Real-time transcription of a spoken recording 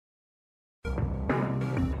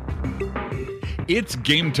It's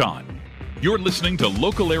game time. You're listening to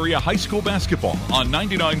local area high school basketball on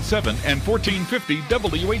 99.7 and 1450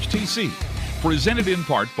 WHTC. Presented in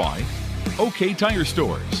part by OK Tire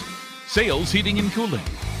Stores, Sales Heating and Cooling,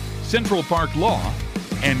 Central Park Law,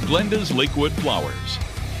 and Glenda's Lakewood Flowers.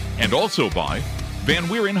 And also by Van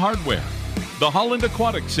Wieren Hardware, the Holland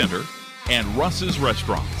Aquatic Center, and Russ's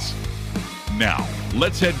Restaurants. Now,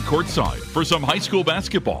 let's head courtside for some high school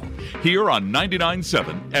basketball here on 99.7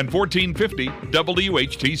 and 1450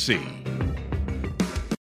 WHTC.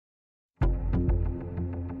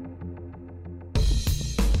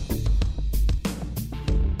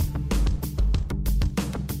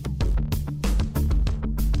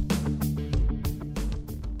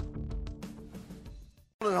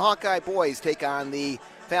 Hawkeye boys take on the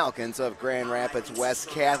Falcons of Grand Rapids West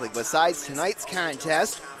Catholic. Besides tonight's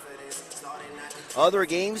contest, other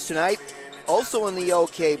games tonight, also in the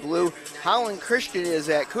OK Blue, Holland Christian is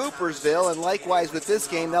at Coopersville, and likewise with this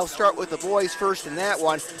game, they'll start with the boys first in that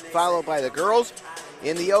one, followed by the girls.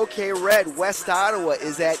 In the OK Red, West Ottawa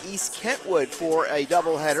is at East Kentwood for a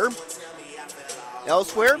doubleheader.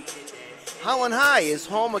 Elsewhere, Holland High is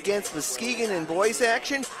home against Muskegon in boys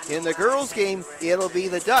action. In the girls game, it'll be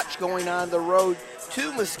the Dutch going on the road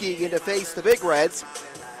to Muskegon to face the Big Reds.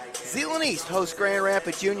 Zeeland East hosts Grand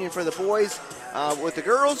Rapids Union for the boys, with the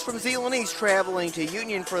girls from Zeeland East traveling to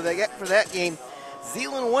Union for that game.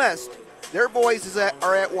 Zeeland West, their boys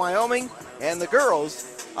are at Wyoming, and the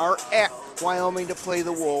girls are at Wyoming to play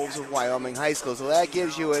the Wolves of Wyoming High School. So that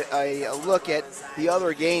gives you a look at the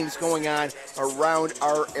other games going on around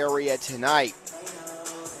our area tonight.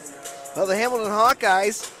 Well, the Hamilton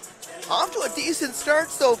Hawkeyes off to a decent start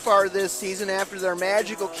so far this season after their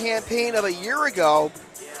magical campaign of a year ago.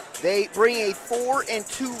 They bring a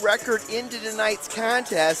 4-2 record into tonight's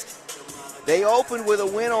contest. They opened with a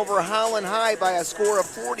win over Holland High by a score of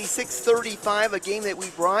 46-35, a game that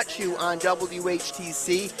we brought you on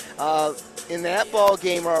WHTC. In that ball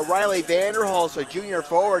game, Riley Vanderhulst, a junior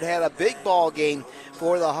forward, had a big ball game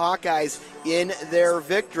for the Hawkeyes in their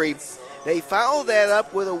victory. They followed that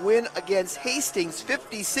up with a win against Hastings,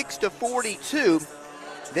 56-42.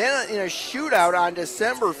 Then in a shootout on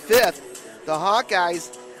December 5th, the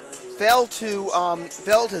Hawkeyes fell to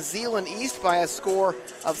Zeeland East by a score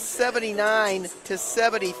of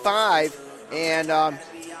 79-75, and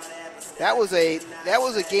that was a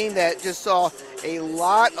game that just saw a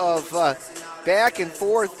lot of back and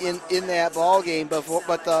forth in that ball game. But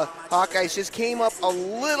the Hawkeyes just came up a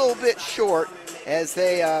little bit short as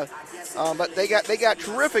but they got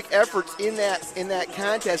terrific efforts in that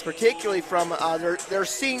contest, particularly from their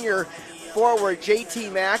senior forward J.T.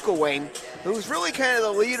 McElwain, who's really kind of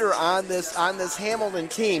the leader on this Hamilton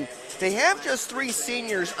team. They have just 3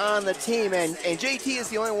 seniors on the team, and J.T. is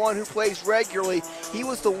the only one who plays regularly. He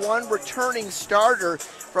was the one returning starter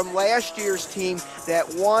from last year's team that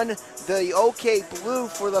won the OK Blue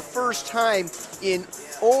for the first time in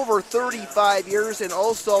over 35 years, and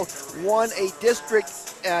also won a district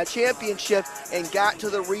championship and got to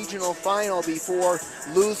the regional final before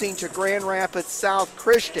losing to Grand Rapids South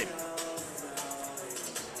Christian.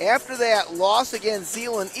 After that loss against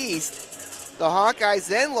Zeeland East, the Hawkeyes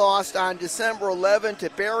then lost on December 11 to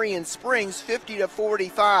Berrien Springs,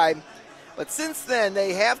 50-45. But since then,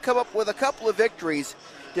 they have come up with a couple of victories,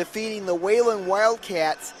 defeating the Wayland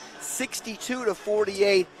Wildcats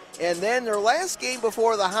 62-48. And then their last game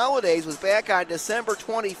before the holidays was back on December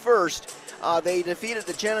 21st. They defeated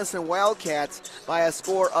the Jenison Wildcats by a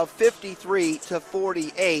score of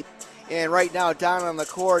 53-48. And right now down on the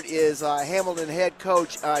court is Hamilton head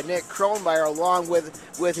coach Nick Kronmeyer, along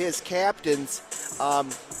with his captains.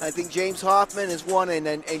 I think James Hoffman is one,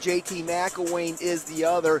 and J.T. McElwain is the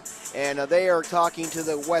other. And they are talking to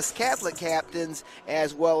the West Catholic captains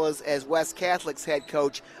as well as West Catholic's head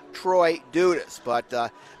coach Troy Dudas. But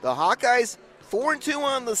the Hawkeyes 4-2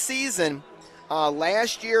 on the season.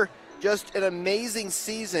 Last year, just an amazing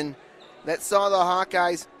season that saw the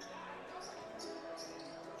Hawkeyes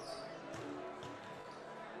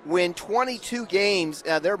win 22 games,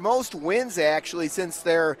 their most wins actually since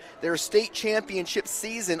their state championship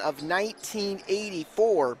season of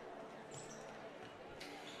 1984.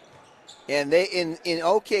 And they in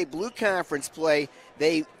OK Blue Conference play,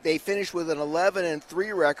 they finished with an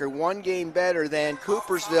 11-3 record, one game better than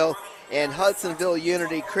Coopersville and Hudsonville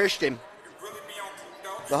Unity Christian.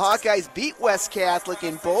 The Hawkeyes beat West Catholic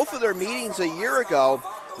in both of their meetings a year ago,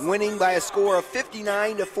 winning by a score of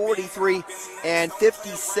 59-43 and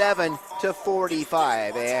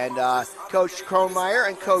 57-45. And Coach Kronmeyer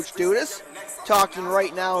and Coach Dudas talking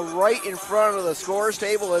right now right in front of the scores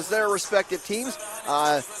table as their respective teams.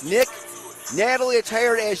 Nick Natalie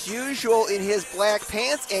attired as usual in his black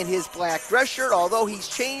pants and his black dress shirt, although he's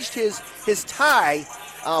changed his tie.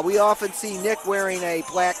 We often see Nick wearing a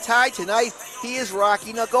black tie. Tonight, he is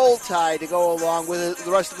rocking a gold tie to go along with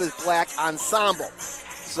the rest of his black ensemble.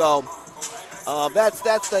 So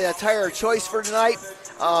that's the attire choice for tonight.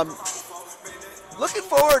 Looking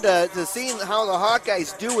forward to seeing how the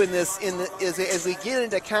Hawkeyes do in this as we get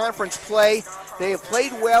into conference play. They have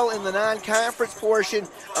played well in the non-conference portion.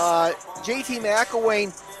 J.T.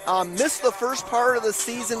 McElwain missed the first part of the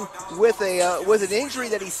season with an injury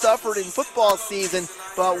that he suffered in football season,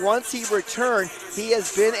 but once he returned, he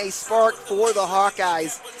has been a spark for the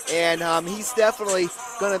Hawkeyes, and he's definitely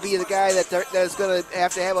going to be the guy that is going to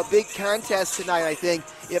have a big contest tonight, I think,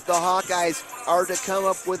 if the Hawkeyes are to come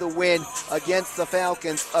up with a win against the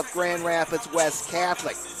Falcons of Grand Rapids West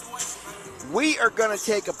Catholic. We are going to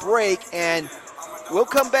take a break, and we'll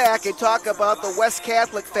come back and talk about the West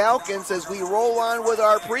Catholic Falcons as we roll on with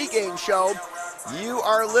our pregame show. You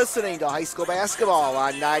are listening to high school basketball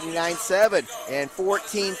on 99.7 and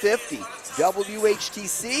 1450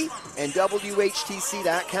 WHTC and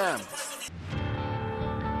WHTC.com.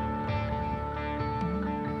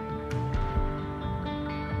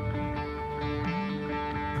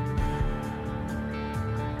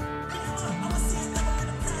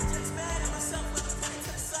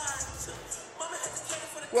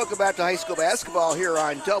 Welcome back to high school basketball here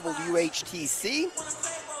on WHTC.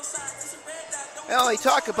 Well, when you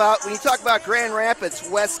talk about Grand Rapids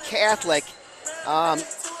West Catholic,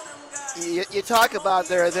 you talk about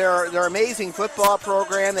their amazing football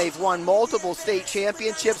program. They've won multiple state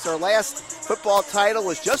championships. Their last football title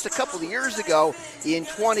was just a couple of years ago in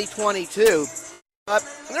 2022.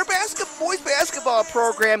 Their boys basketball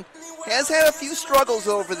program has had a few struggles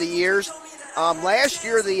over the years. Last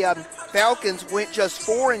year, the Falcons went just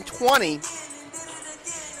 4-20.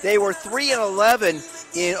 They were 3-11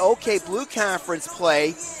 in OK Blue Conference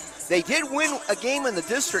play. They did win a game in the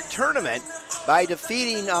district tournament by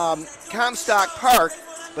defeating Comstock Park,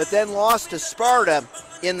 but then lost to Sparta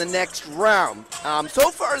in the next round.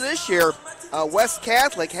 So far this year, West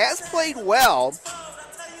Catholic has played well.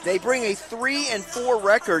 They bring a 3-4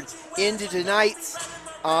 record into tonight's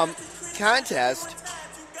contest.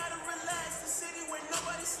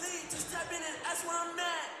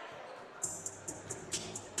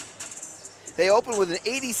 They opened with an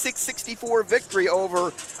 86-64 victory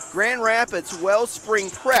over Grand Rapids Wellspring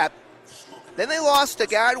Prep. Then they lost to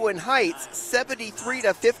Godwin Heights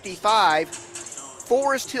 73-55,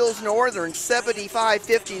 Forest Hills Northern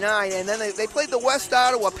 75-59, and then they played the West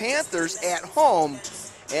Ottawa Panthers at home,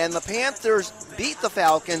 and the Panthers beat the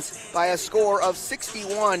Falcons by a score of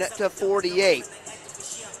 61-48.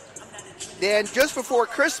 Then just before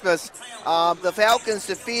Christmas, the Falcons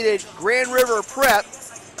defeated Grand River Prep,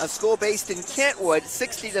 a school based in Kentwood,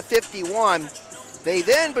 60-51. They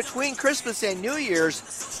then, between Christmas and New Year's,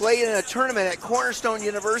 played in a tournament at Cornerstone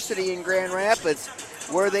University in Grand Rapids,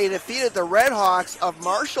 where they defeated the Red Hawks of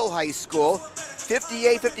Marshall High School,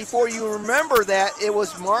 58-54. You remember that it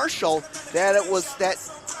was Marshall that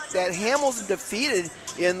Hamilton defeated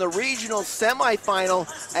in the regional semifinal,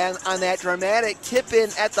 and on that dramatic tip-in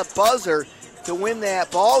at the buzzer to win that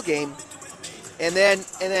ball game, and then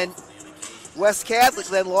West Catholic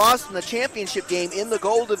then lost in the championship game in the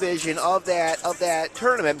gold division of that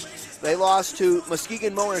tournament. They lost to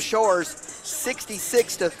Muskegon Mona Shores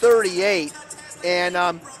 66-38. And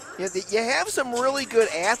you have some really good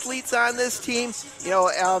athletes on this team. You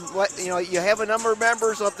have a number of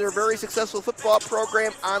members of their very successful football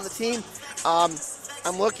program on the team. I'm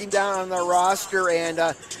looking down on their roster, and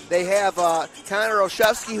they have Connor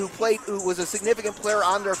Olszewski, who was a significant player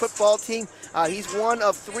on their football team. He's one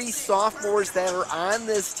of 3 sophomores that are on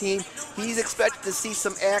this team. He's expected to see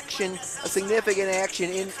some action, a significant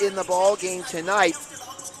action in the ball game tonight.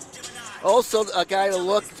 Also, a guy to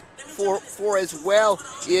look for as well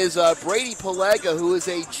is Brady Pelega, who is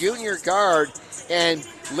a junior guard. And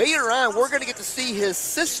later on, we're going to get to see his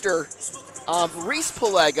sister, Reese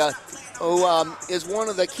Pelega, who is one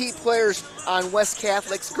of the key players on West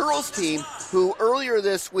Catholic's girls team, who earlier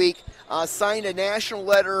this week signed a national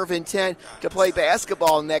letter of intent to play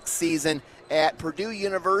basketball next season at Purdue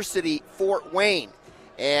University, Fort Wayne.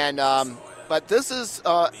 And but this is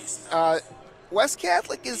West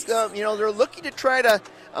Catholic is they're looking to try to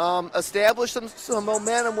establish some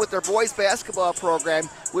momentum with their boys basketball program,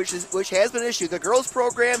 which has been an issue. The girls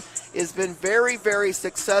program has been very, very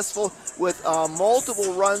successful with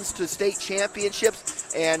multiple runs to state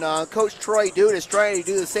championships, and Coach Troy Dude is trying to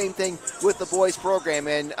do the same thing with the boys program.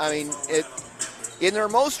 And I mean, in their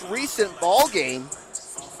most recent ball game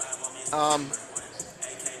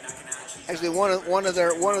Actually, one of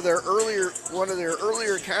their earlier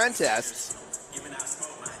contests.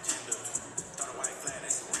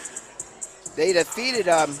 They defeated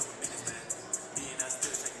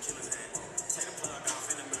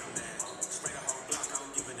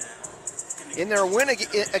in their win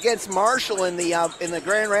against Marshall in the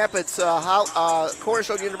Grand Rapids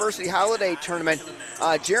Cornerstone University Holiday Tournament.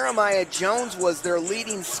 Jeremiah Jones was their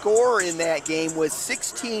leading scorer in that game with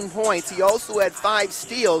 16 points. He also had 5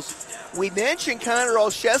 steals. We mentioned Connor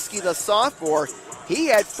Olszewski, the sophomore. He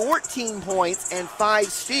had 14 points and 5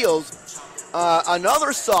 steals.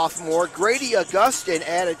 Another sophomore, Grady Augustin,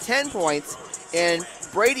 added 10 points, and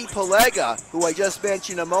Brady Palega, who I just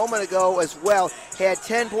mentioned a moment ago as well, had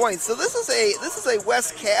 10 points. So this is a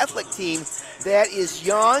West Catholic team that is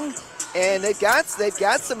young, and they've got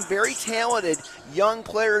some very talented young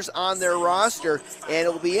players on their roster, and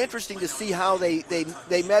it will be interesting to see how they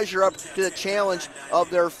measure up to the challenge of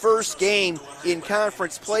their first game in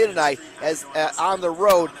conference play tonight as on the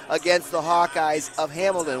road against the Hawkeyes of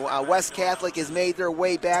Hamilton. West Catholic has made their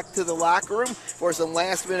way back to the locker room for some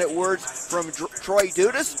last-minute words from Troy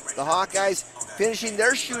Dudas. The Hawkeyes finishing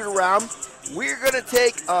their shoot-around. We're going to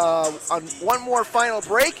take one more final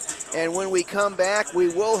break, and when we come back, we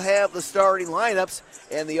will have the starting lineups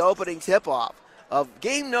and the opening tip-off of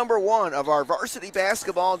game number 1 of our varsity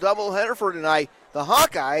basketball doubleheader for tonight, the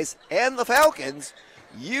Hawkeyes and the Falcons.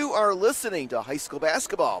 You are listening to high school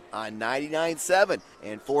basketball on 99.7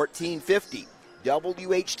 and 1450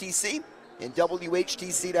 WHTC and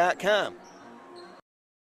WHTC.com.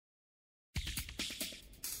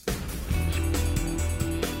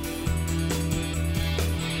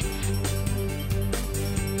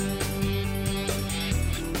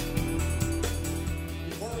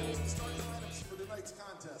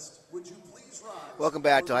 Welcome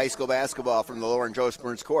back to high school basketball from the Lauren Joe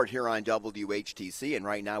Burns Court here on WHTC. And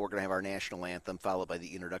right now we're going to have our national anthem followed by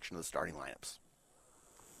the introduction of the starting lineups.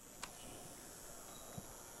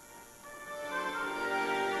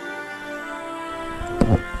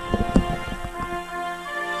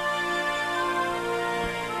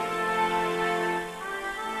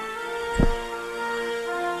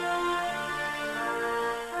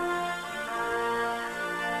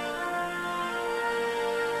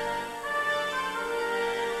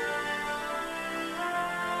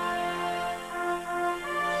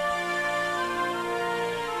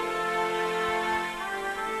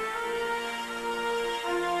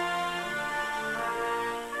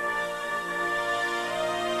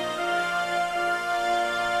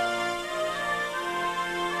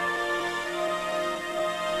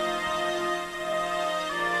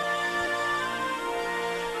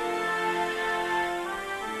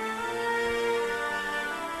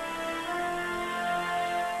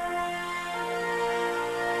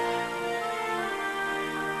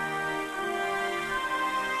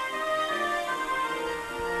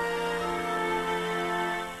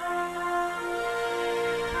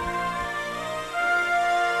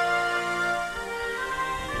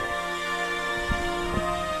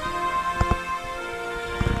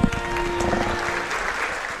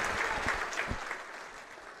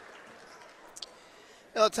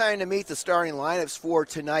 Now time to meet the starting lineups for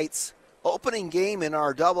tonight's opening game in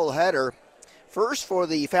our doubleheader. First for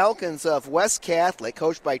the Falcons of West Catholic,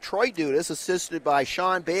 coached by Troy Dudas, assisted by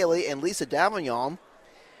Sean Bailey and Lisa Davignon.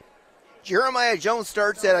 Jeremiah Jones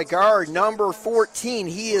starts at a guard, number 14.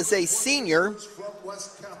 He is a senior. From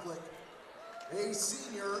West Catholic, a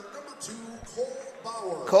senior, number 2, Cole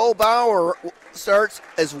Bauer. Cole Bauer starts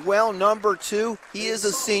as well, number 2. He is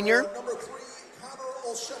a senior.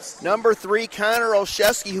 Number 3, Connor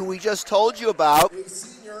Olszewski, who we just told you about. A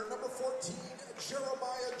senior, number 14,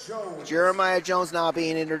 Jeremiah Jones. Jeremiah Jones now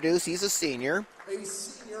being introduced. He's a senior. A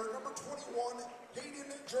senior, number 21, Hayden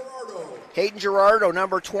Gerardo. Hayden Gerardo,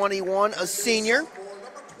 number 21, a senior.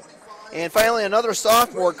 And finally, another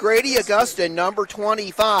sophomore, Grady Augustin, number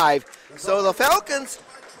 25. So the Falcons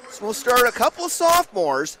will start a couple of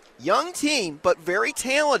sophomores, young team, but very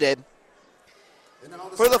talented.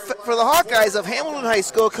 For the Hawkeyes of Hamilton High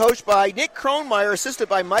School, coached by Nick Kronmeyer, assisted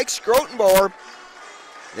by Mike Schrotenboer.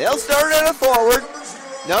 They'll start at a forward.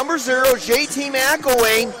 Number 0, JT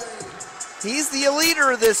McElwain. He's the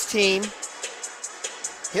leader of this team.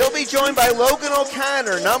 He'll be joined by Logan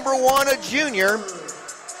O'Connor, number 1, a junior.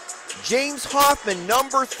 James Hoffman,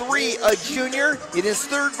 number 3, a junior in his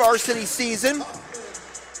 3rd varsity season.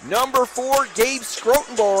 Number 4, Gabe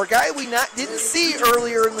Schrotenboer, a guy we didn't see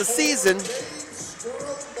earlier in the season.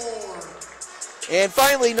 And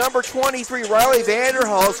finally, number 23, Riley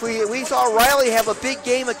Vanderhulst. We saw Riley have a big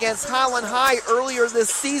game against Holland High earlier this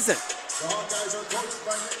season.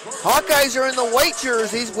 Hawkeyes are in the white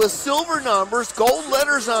jerseys with silver numbers, gold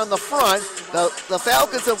letters on the front. The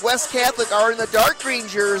Falcons of West Catholic are in the dark green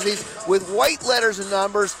jerseys with white letters and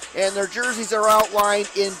numbers, and their jerseys are outlined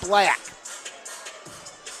in black.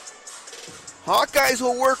 Hawkeyes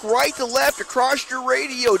will work right to left across your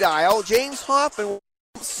radio dial. James Hoffman will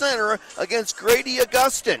center against Grady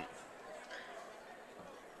Augustin.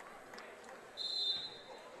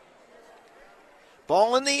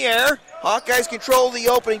 Ball in the air. Hawkeyes control the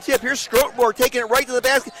opening tip. Here's Skrottenborg taking it right to the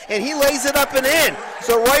basket, and he lays it up and in.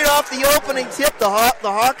 So right off the opening tip, the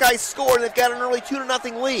Hawkeyes score, and they've got an early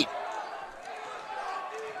 2-0 lead.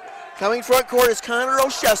 Coming front court is Connor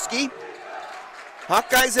Olszewski.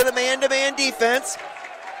 Hawkeyes in a man-to-man defense.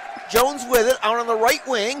 Jones with it out on the right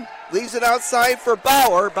wing. Leaves it outside for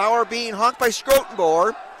Bauer. Bauer being hawked by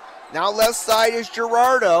Skrottenborg. Now left side is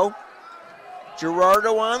Gerardo.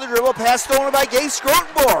 Gerardo on the dribble, pass stolen by Gabe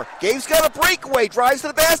Skrottenborg. Gabe's got a breakaway, drives to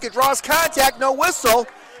the basket, draws contact, no whistle.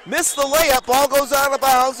 Missed the layup, ball goes out of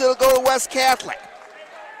bounds, it'll go to West Catholic.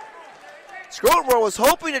 Skrottenborg was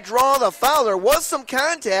hoping to draw the foul. There was some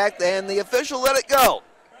contact, and the official let it go.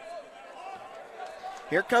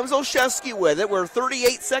 Here comes Olszewski with it. We're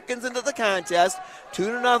 38 seconds into the contest.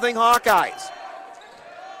 2-0 Hawkeyes.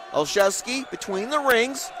 Olszewski between the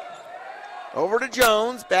rings. Over to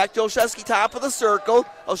Jones, back to Olszewski, top of the circle.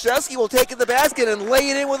 Olszewski will take it to the basket and lay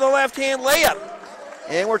it in with a left-hand layup.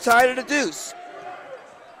 And we're tied at a deuce.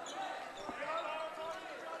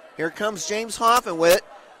 Here comes James Hoffman with it.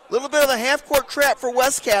 A little bit of a half-court trap for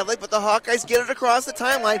West Catholic, but the Hawkeyes get it across the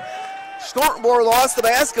timeline. Skrottenborg lost the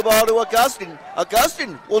basketball to Augustin.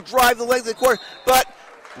 Augustin will drive the length of the court, but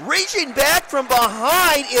reaching back from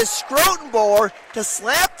behind is Skrottenborg to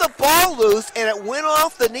slap the ball loose, and it went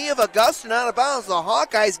off the knee of Augustin out of bounds. The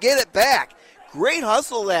Hawkeyes get it back. Great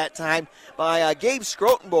hustle that time by Gabe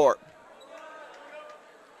Skrottenborg.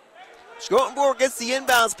 Skrottenborg gets the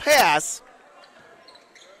inbounds pass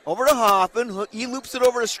over to Hoffman. He loops it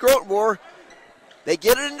over to Skrottenborg. They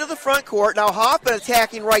get it into the front court. Now Hoffman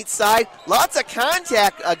attacking right side. Lots of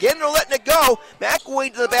contact. Again, they're letting it go.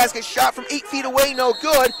 McElwain to the basket. Shot from 8 feet away. No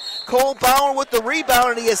good. Cole Bauer with the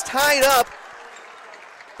rebound, and he is tied up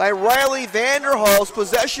by Riley Vanderhulst.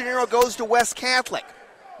 Possession arrow goes to West Catholic.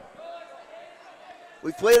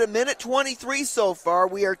 We've played a minute 23 so far.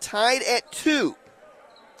 We are tied at 2.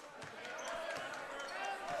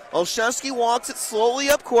 Olszewski walks it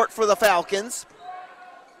slowly up court for the Falcons.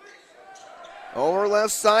 Over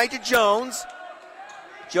left side to Jones.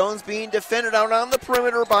 Jones being defended out on the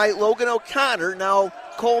perimeter by Logan O'Connor. Now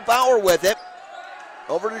Cole Bauer with it.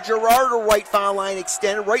 Over to Gerardo, right foul line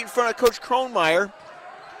extended, right in front of Coach Kronmeyer.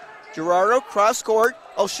 Gerardo, cross court.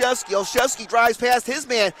 Olszewski drives past his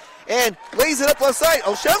man and lays it up left side.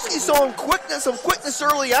 Olszewski showing some quickness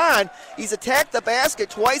early on. He's attacked the basket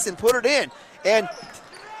twice and put it in. And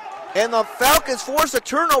the Falcons force a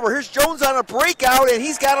turnover. Here's Jones on a breakout, and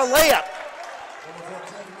he's got a layup.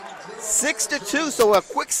 6-2, so a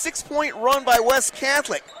quick 6-point run by West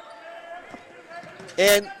Catholic.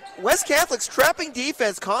 And West Catholic's trapping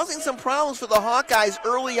defense causing some problems for the Hawkeyes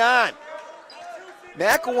early on.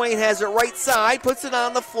 McElwain has it right side, puts it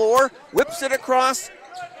on the floor, whips it across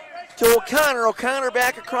to O'Connor. O'Connor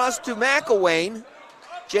back across to McElwain.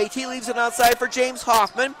 JT leaves it outside for James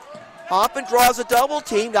Hoffman. Hoffman draws a double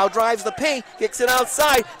team, now drives the paint, kicks it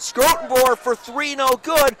outside. Skrottenborg for 3, no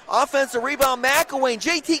good. Offensive rebound, McElwain.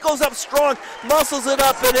 JT goes up strong, muscles it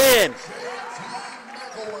up and in.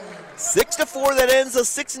 6-4, that ends a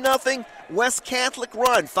 6-0 West Catholic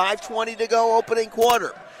run. 5:20 to go, opening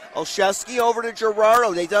quarter. Olszewski over to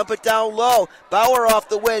Gerardo. They dump it down low. Bauer off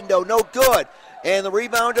the window, no good. And the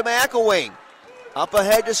rebound to McElwain. Up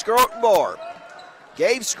ahead to Skrottenborg.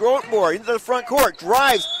 Gabe Skrottenborg into the front court,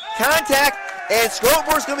 drives, contact, and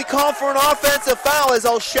Skrottenborg's going to be called for an offensive foul as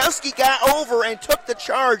Olszewski got over and took the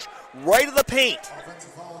charge right of the paint.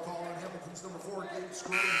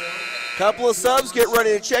 Couple of subs get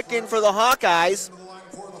ready to check in for the Hawkeyes.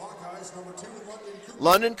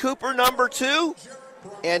 London Cooper, number 2,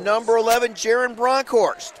 and number 11, Jaron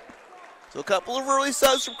Bronkhorst. So a couple of early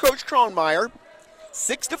subs from Coach Kronmeyer.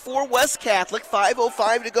 6-4 West Catholic,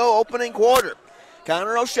 5:05 to go, opening quarter.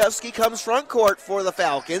 Connor Olszewski comes front court for the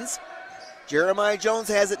Falcons. Jeremiah Jones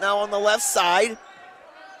has it now on the left side.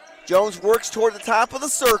 Jones works toward the top of the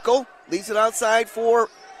circle, leaves it outside for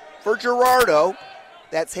Gerardo.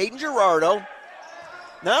 That's Hayden Gerardo.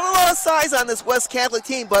 Not a lot of size on this West Catholic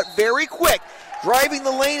team, but very quick. Driving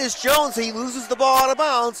the lane is Jones. He loses the ball out of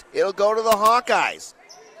bounds. It'll go to the Hawkeyes.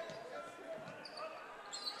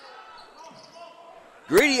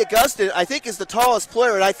 Grady Augustin, I think, is the tallest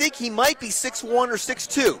player, and I think he might be 6'1 or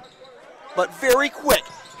 6'2. but very quick.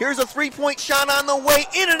 Here's a three-point shot on the way,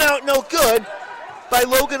 in and out, no good by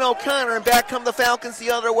Logan O'Connor, and back come the Falcons the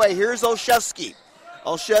other way. Here's Olszewski.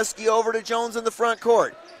 Olszewski over to Jones in the front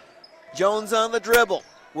court. Jones on the dribble,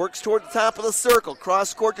 works toward the top of the circle,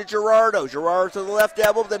 cross court to Gerardo. Gerardo to the left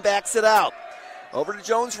elbow, then backs it out. Over to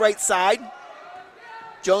Jones right side.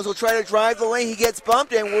 Jones will try to drive the lane. He gets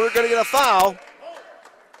bumped, and we're going to get a foul.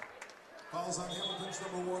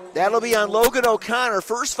 That'll be on Logan O'Connor.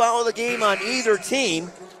 First foul of the game on either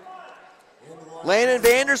team. Landon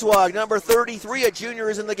Vanderswag, number 33, a junior,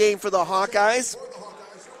 is in the game for the Hawkeyes.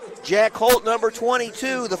 Jack Holt, number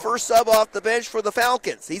 22, the first sub off the bench for the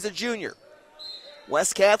Falcons. He's a junior.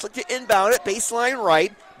 West Catholic to inbound it, baseline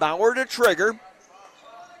right. Bauer to trigger.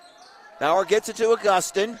 Bauer gets it to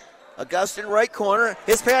Augustin. Augustin right corner.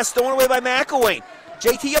 His pass stolen away by McElwain.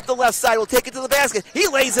 JT up the left side will take it to the basket. He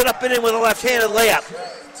lays it up and in with a left-handed layup.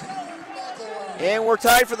 And we're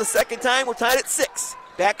tied for the second time. We're tied at 6.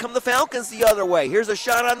 Back come the Falcons the other way. Here's a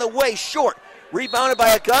shot on the way, short. Rebounded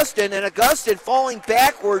by Augustin, and Augustin falling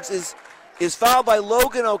backwards is fouled by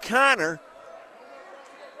Logan O'Connor.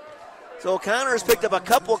 So O'Connor has picked up a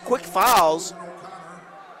couple of quick fouls.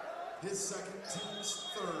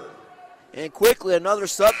 And quickly another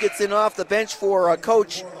sub gets in off the bench for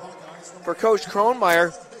Coach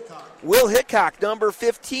Kronmeyer. Will Hickok, number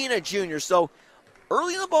 15, a junior. So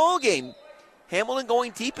early in the ball game, Hamilton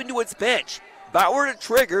going deep into its bench. Bauer to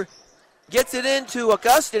trigger, gets it into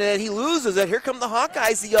Augustin, and he loses it. Here come the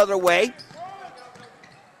Hawkeyes the other way.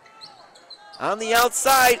 On the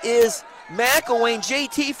outside is McElwain.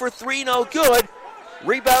 JT for 3, no good.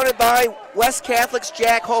 Rebounded by West Catholic's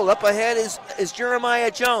Jack Holt. Up ahead is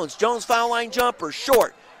Jeremiah Jones. Jones foul line jumper,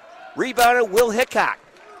 short. Rebounded Will Hickok.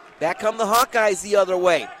 Back come the Hawkeyes the other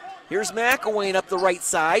way. Here's McElwain up the right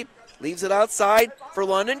side. Leaves it outside for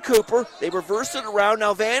London Cooper. They reverse it around.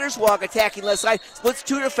 Now Vanderswag attacking left side. Splits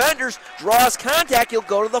 2 defenders. Draws contact. He'll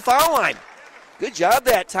go to the foul line. Good job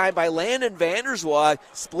that time by Landon Vanderswag,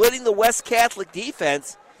 splitting the West Catholic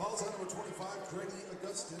defense.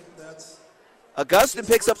 Augustin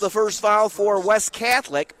picks up the first foul for West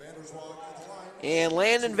Catholic. And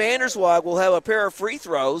Landon Vanderswag will have a pair of free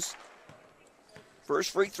throws. First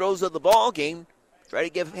free throws of the ball game. Try to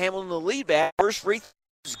give Hamilton the lead back. First free throw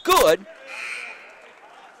is good.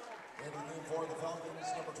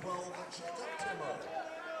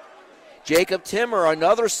 Jacob Timmer,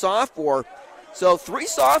 another sophomore. So 3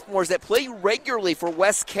 sophomores that play regularly for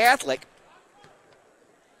West Catholic.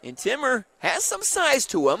 And Timmer has some size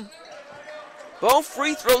to him. Both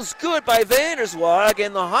free throws good by Vanderswag,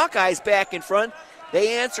 and the Hawkeyes back in front.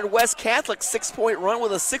 They answered West Catholic's 6-point run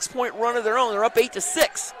with a 6-point run of their own. They're up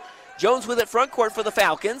 8-6. Jones with it front court for the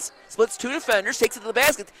Falcons. Splits 2 defenders, takes it to the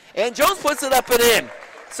basket, and Jones puts it up and in.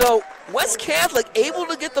 So West Catholic able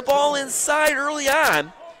to get the ball inside early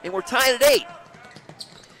on, and we're tied at 8.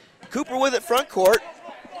 Cooper with it front court.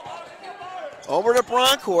 Over to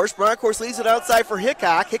Bronkhorst. Bronkhorst leaves it outside for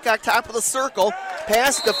Hickok. Hickok top of the circle.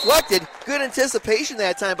 Pass deflected. Good anticipation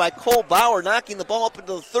that time by Cole Bauer, knocking the ball up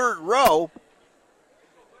into the third row.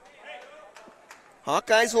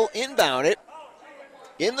 Hawkeyes will inbound it.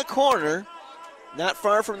 In the corner, not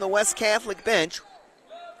far from the West Catholic bench.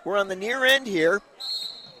 We're on the near end here.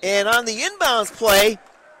 And on the inbounds play,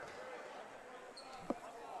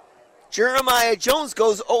 Jeremiah Jones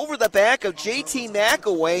goes over the back of JT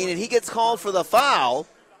McElwain, and he gets called for the foul.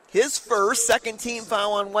 His first, second team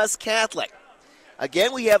foul on West Catholic.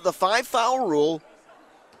 Again, we have the 5-foul rule.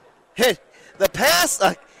 The pass,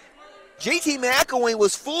 JT McElwain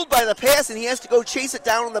was fooled by the pass, and he has to go chase it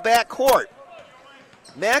down in the back court.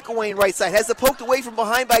 McElwain right side has it poked away from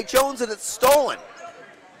behind by Jones, and it's stolen.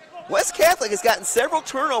 West Catholic has gotten several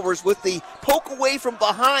turnovers with the poke away from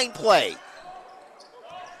behind play.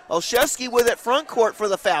 Olszewski with it front court for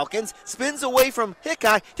the Falcons. Spins away from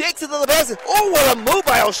Hickok. Takes it to the basket. Oh, what a move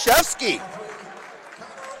by Olszewski.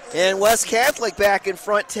 And West Catholic back in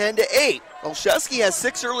front 10-8. Olszewski has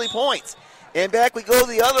 6 early points. And back we go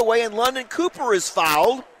the other way, and London Cooper is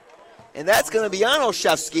fouled. And that's going to be on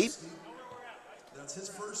Olszewski. That's his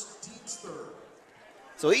first, team's third.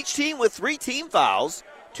 So each team with 3 team fouls.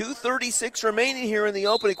 2:36 remaining here in the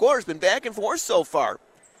opening quarter. It's been back and forth so far.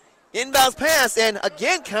 Inbounds pass, and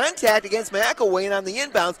again contact against McElwain on the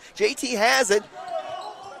inbounds. JT has it.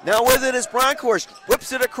 Now with it is Bronkhorst.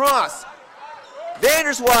 Whips it across.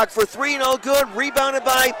 Vanderswag for 3, no good. Rebounded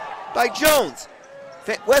by Jones.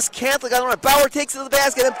 West Catholic on the run. Bauer takes it to the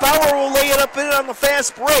basket, and Bauer will lay it up in on the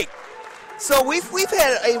fast break. So we've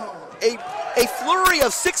had a flurry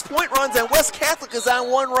of 6-point runs, and West Catholic is on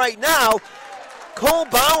one right now. Cole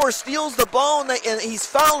Bauer steals the ball, and he's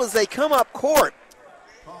fouled as they come up court.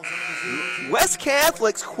 West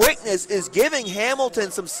Catholic's quickness is giving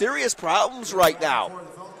Hamilton some serious problems right now.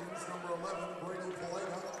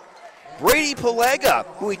 Brady Pelega,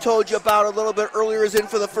 who we told you about a little bit earlier, is in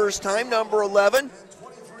for the first time, number 11.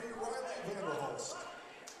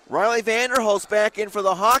 Riley Vanderhulst back in for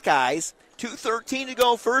the Hawkeyes. 2:13 to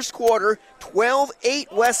go first quarter,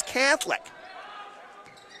 12-8 West Catholic.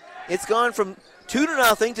 It's gone from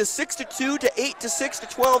 2-0 to 6-2 to 8-6 to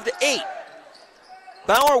 12-8.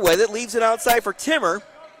 Bauer with it, leaves it outside for Timmer.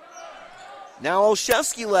 Now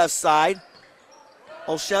Olszewski left side.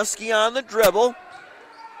 Olszewski on the dribble.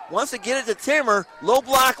 Wants to get it to Timmer. Low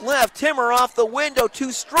block left. Timmer off the window,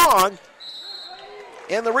 too strong.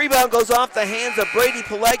 And the rebound goes off the hands of Brady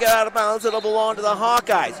Pelega out of bounds. It'll belong to the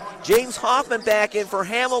Hawkeyes. James Hoffman back in for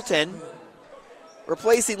Hamilton,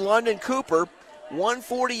 replacing London Cooper.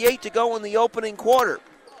 1:48 to go in the opening quarter.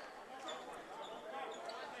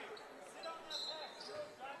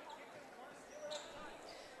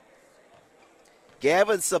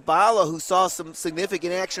 Gavin Sabala, who saw some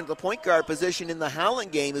significant action at the point guard position in the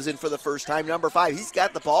Howland game, is in for the first time, number 5. He's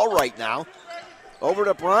got the ball right now. Over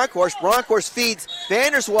to Bronkhorst. Bronkhorst feeds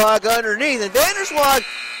Vanderswag underneath, and Vanderswag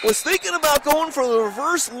was thinking about going for the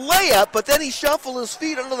reverse layup, but then he shuffled his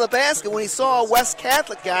feet under the basket when he saw a West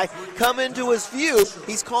Catholic guy come into his view.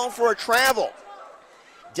 He's called for a travel.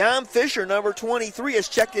 Dom Fisher, number 23, has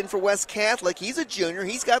checked in for West Catholic. He's a junior.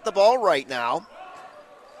 He's got the ball right now.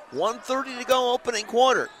 1:30 to go opening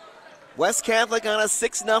quarter. West Catholic on a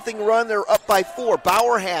 6-0 run. They're up by 4.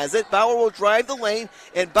 Bauer has it. Bauer will drive the lane,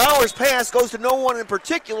 and Bauer's pass goes to no one in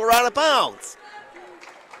particular, out of bounds.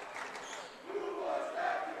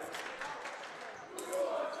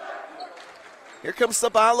 Here comes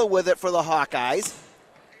Sabala with it for the Hawkeyes.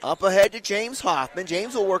 Up ahead to James Hoffman.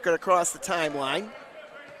 James will work it across the timeline.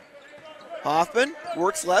 Hoffman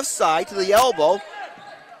works left side to the elbow.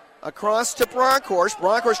 Across to Bronkhorst.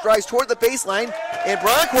 Bronkhorst drives toward the baseline, and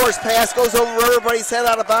Bronkhorst's pass goes over everybody's head,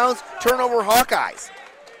 out of bounds. Turnover Hawkeyes.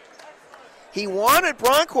 He wanted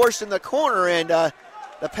Bronkhorst in the corner, and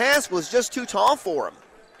the pass was just too tall for him.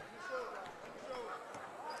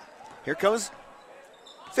 Here comes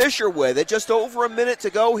Fisher with it. Just over a minute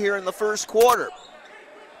to go here in the first quarter.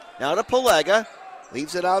 Now to Pelega.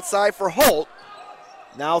 Leaves it outside for Holt.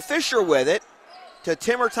 Now Fisher with it. To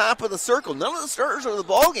Timmer, top of the circle. None of the starters are in the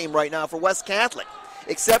ball game right now for West Catholic,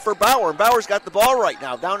 except for Bauer. And Bauer's got the ball right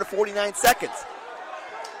now, down to 49 seconds.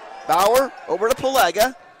 Bauer over to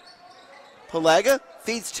Pelega. Pelega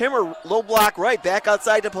feeds Timmer, low block right, back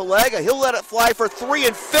outside to Pelega. He'll let it fly for 3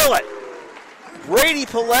 and fill it. Brady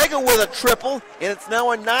Pelega with a triple, and it's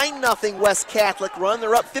now a 9-0 West Catholic run.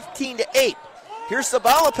 They're up 15-8. Here's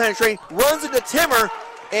Sabala penetrating, runs into Timmer,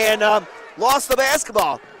 and lost the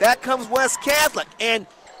basketball. Back comes West Catholic, and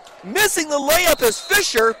missing the layup is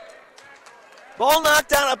Fisher. Ball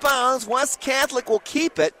knocked out of bounds. West Catholic will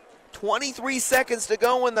keep it. 23 seconds to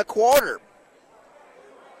go in the quarter.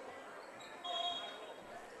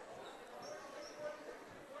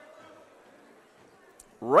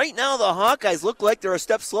 Right now the Hawkeyes look like they're a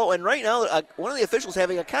step slow, and right now one of the officials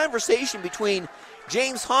having a conversation between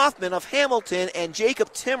James Hoffman of Hamilton and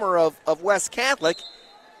Jacob Timmer of West Catholic.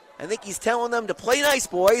 I think he's telling them to play nice,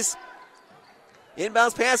 boys.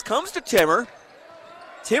 Inbounds pass comes to Timmer.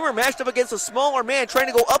 Timmer matched up against a smaller man trying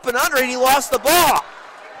to go up and under, and he lost the ball.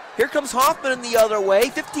 Here comes Hoffman in the other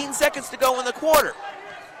way. 15 seconds to go in the quarter.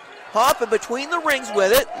 Hoffman between the rings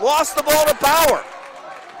with it. Lost the ball to Bauer.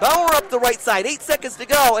 Bauer up the right side. 8 seconds to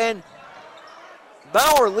go, and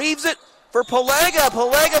Bauer leaves it for Pelega.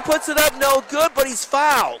 Pelega puts it up, no good, but he's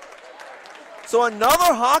fouled. So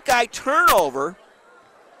another Hawkeye turnover.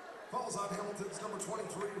 Falls on Hamilton's number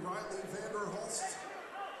 23, Riley Vanderhulst.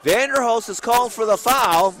 Vanderhulst is called for the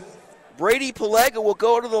foul. Brady Pelega will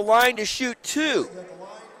go to the line to shoot 2.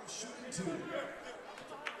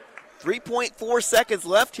 3.4 seconds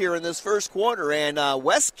left here in this first quarter, and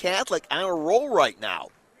West Catholic on a roll right now.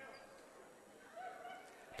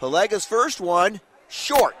 Pelega's first one,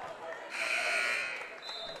 short.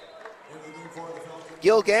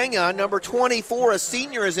 Gil Gagnon, number 24, a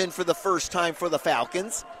senior, is in for the first time for the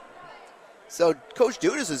Falcons. So Coach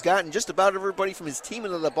Dudas has gotten just about everybody from his team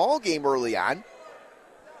into the ball game early on.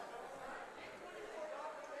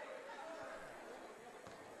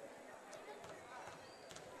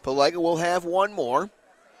 Pelega will have one more.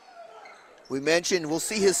 We mentioned we'll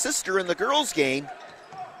see his sister in the girls' game.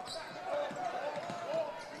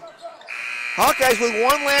 Hawkeyes with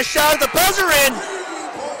one last shot at the buzzer in.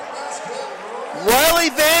 Riley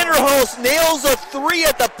Vanderhulst nails a 3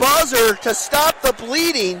 at the buzzer to stop the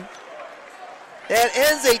bleeding. That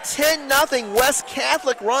ends a 10-0 West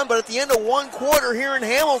Catholic run, but at the end of one quarter here in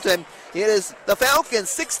Hamilton, it is the Falcons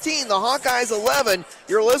 16, the Hawkeyes 11.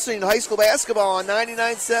 You're listening to high school basketball on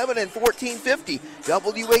 99.7 and 1450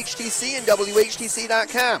 WHTC and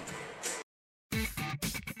WHTC.com.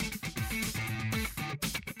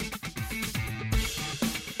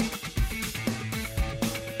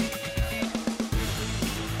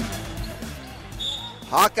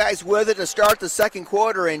 Hawkeyes with it to start the second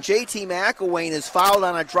quarter, and J.T. McElwain is fouled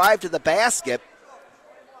on a drive to the basket.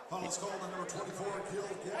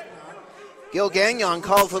 Gil Gagnon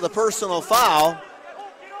called for the personal foul.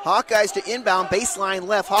 Hawkeyes to inbound, baseline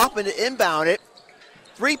left. Hoffman to inbound it.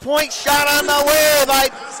 Three-point shot on the way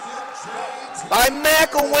by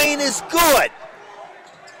McElwain is good.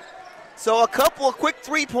 So a couple of quick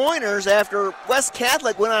three-pointers after West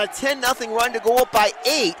Catholic went on a 10-0 run to go up by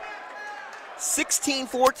 8. 16-14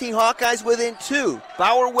 Hawkeyes within 2.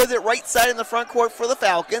 Bauer with it right side in the front court for the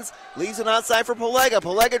Falcons. Leaves it outside for Pelega.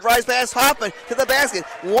 Pelega drives past Hoffman to the basket.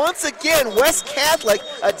 Once again, West Catholic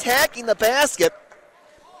attacking the basket.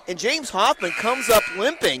 And James Hoffman comes up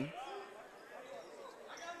limping.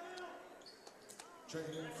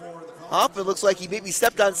 Hoffman looks like he maybe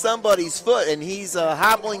stepped on somebody's foot, and he's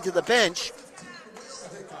hobbling to the bench.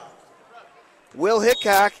 Will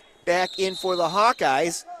Hickok back in for the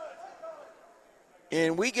Hawkeyes.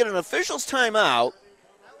 And we get an official's timeout.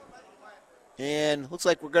 And looks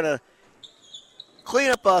like we're going to clean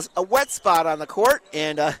up a wet spot on the court.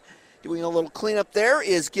 And doing a little cleanup there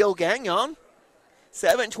is Gil Gagnon.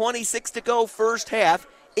 7:26 to go first half.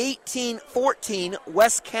 18-14,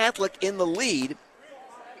 West Catholic in the lead.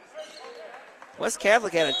 West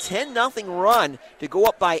Catholic had a 10-0 run to go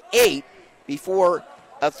up by 8 before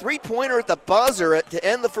a three-pointer at the buzzer to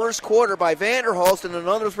end the first quarter by Vanderhulst and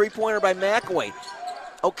another three-pointer by McElwain.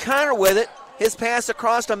 O'Connor with it. His pass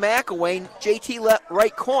across to McElwain. JT left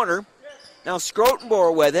right corner. Now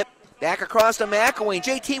Scrotenbauer with it. Back across to McElwain.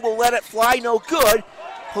 JT will let it fly. No good.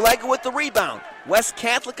 Pelega with the rebound. West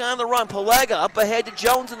Catholic on the run. Pelega up ahead to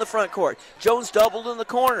Jones in the front court. Jones doubled in the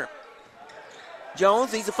corner.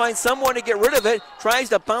 Jones needs to find someone to get rid of it. Tries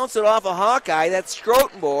to bounce it off a Hawkeye. That's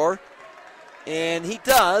Scrotenbauer. And he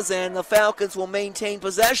does, and the Falcons will maintain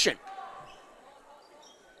possession.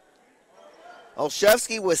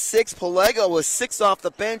 Olszewski with 6. Pelega with 6 off the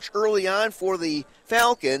bench early on for the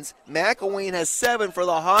Falcons. McElwain has 7 for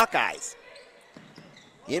the Hawkeyes.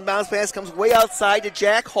 The inbounds pass comes way outside to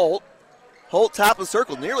Jack Holt. Holt top of the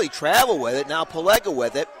circle, nearly travel with it. Now Pelega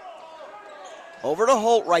with it. Over to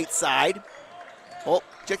Holt right side. Holt,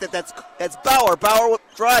 check that's Bauer. Bauer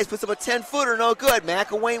drives, puts up a 10-footer, no good.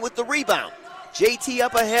 McElwain with the rebound. JT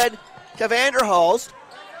up ahead to Vanderhulst.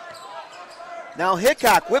 Now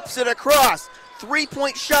Hickok whips it across.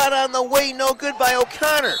 Three-point shot on the way, no good by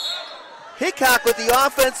O'Connor. Hickok with the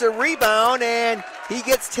offensive rebound, and he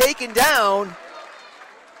gets taken down.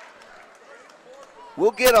 We'll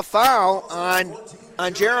get a foul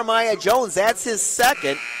on Jeremiah Jones. That's his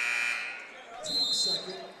second.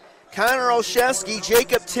 Connor Olszewski,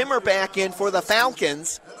 Jacob Timmer back in for the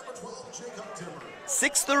Falcons.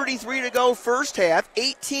 6:33 to go first half,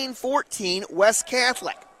 18-14 West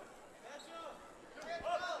Catholic.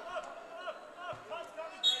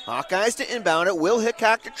 Hawkeyes to inbound it. Will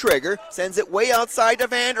Hickok to trigger. Sends it way outside to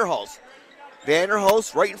Vanderhulst.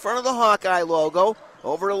 Vanderhulst right in front of the Hawkeye logo.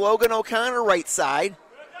 Over to Logan O'Connor right side.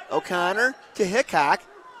 O'Connor to Hickok.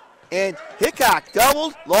 And Hickok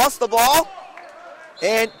doubled, lost the ball.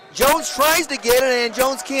 And Jones tries to get it, and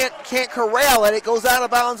Jones can't corral it. It goes out of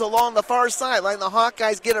bounds along the far sideline. The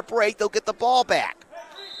Hawkeyes get a break. They'll get the ball back.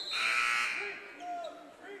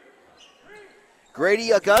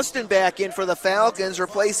 Grady Augustin back in for the Falcons,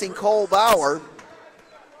 replacing Cole Bauer.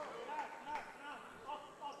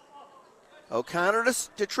 O'Connor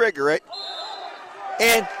to trigger it.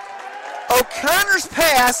 And O'Connor's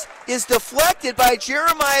pass is deflected by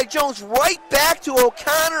Jeremiah Jones right back to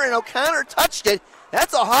O'Connor, and O'Connor touched it.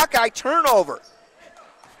 That's a Hawkeye turnover.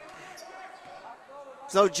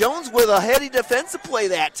 So Jones with a heady defensive play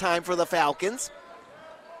that time for the Falcons.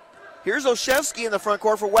 Here's Olszewski in the front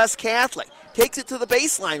court for West Catholic. Takes it to the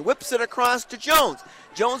baseline, whips it across to Jones.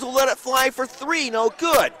 Jones will let it fly for 3, no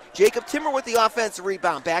good. Jacob Timmer with the offensive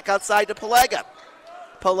rebound, back outside to Pelega.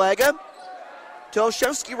 Pelega to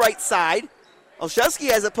Olszewski right side.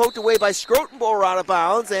 Olszewski has it poked away by Scrotenbauer out of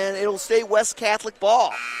bounds, and it'll stay West Catholic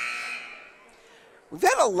ball. We've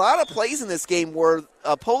had a lot of plays in this game where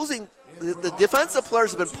the defensive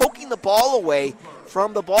players have been poking the ball away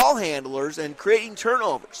from the ball handlers and creating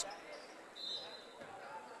turnovers.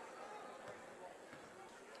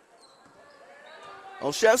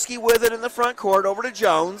 Olszewski with it in the front court, over to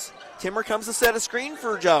Jones. Timmer comes to set a screen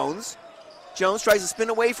for Jones. Jones tries to spin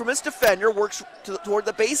away from his defender, works toward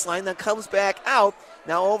the baseline, then comes back out.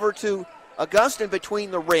 Now over to Augustin between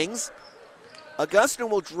the rings. Augustin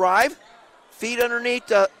will drive, feed underneath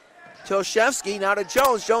to Olszewski, now to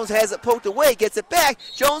Jones. Jones has it poked away, gets it back.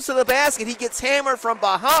 Jones to the basket. He gets hammered from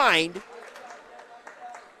behind.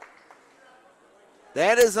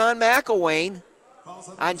 That is on McElwain.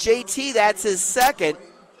 On JT, that's his second.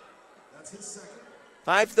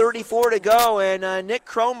 5:34 to go, and Nick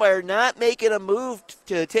Kronmeyer not making a move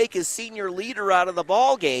to take his senior leader out of the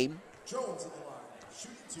ball game.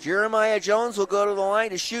 Jeremiah Jones will go to the line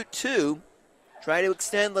to shoot 2. Try to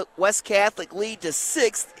extend the West Catholic lead to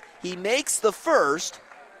 6. He makes the first.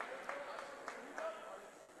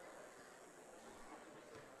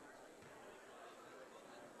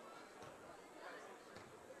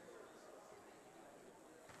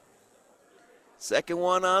 Second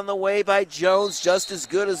one on the way by Jones, just as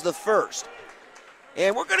good as the first.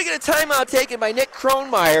 And we're going to get a timeout taken by Nick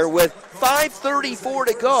Kronmeyer with 5:34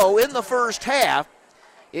 to go in the first half.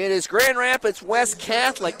 It is Grand Rapids West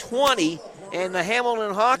Catholic 20 and the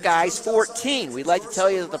Hamilton Hawkeyes 14. We'd like to tell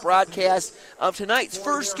you that the broadcast of tonight's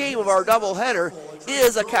first game of our doubleheader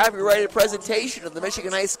is a copyrighted presentation of the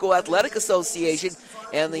Michigan High School Athletic Association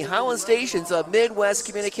and the Holland stations of Midwest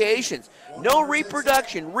Communications. No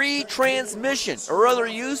reproduction, retransmission, or other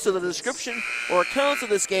use of the description or accounts of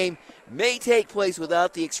this game may take place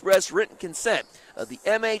without the express written consent of the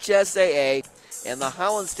MHSAA and the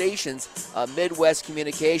Holland stations of Midwest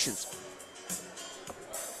Communications.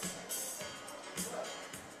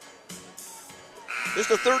 Just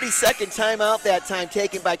a 30-second timeout that time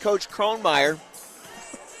taken by Coach Kronmeyer.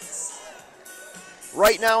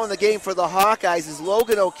 Right now in the game for the Hawkeyes is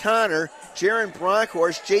Logan O'Connor, Jaron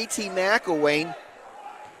Bronkhorst, JT McElwain,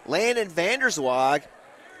 Landon Vanderswag,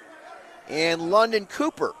 and London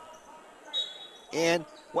Cooper. And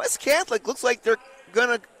West Catholic looks like they're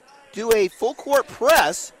going to do a full court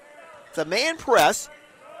press. It's a man press.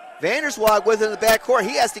 Vanderswag with it in the back court.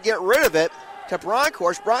 He has to get rid of it to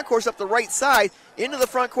Bronkhorst. Bronkhorst up the right side into the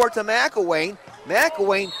front court to McElwain.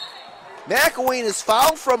 McElwain is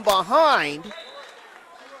fouled from behind.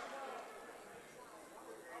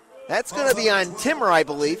 That's going to be on Timmer, I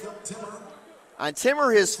believe. On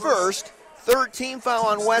Timmer, his first. Third team foul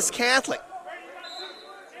on West Catholic.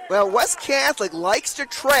 Well, West Catholic likes to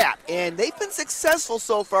trap, and they've been successful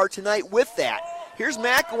so far tonight with that. Here's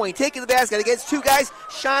McElwain taking the basket against two guys.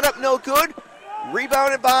 Shot up, no good.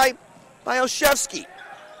 Rebounded by Olszewski.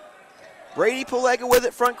 Brady Palega with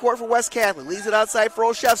it, front court for West Catholic. Leaves it outside for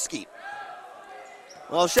Olszewski.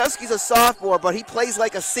 Well, Olszewski's a sophomore, but he plays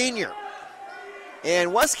like a senior.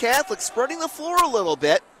 And West Catholic spreading the floor a little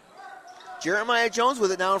bit. Jeremiah Jones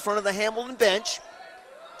with it now in front of the Hamilton bench.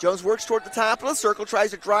 Jones works toward the top of the circle,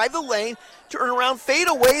 tries to drive the lane, turn around, fade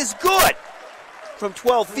away is good from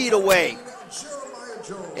 12 feet away.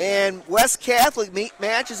 And West Catholic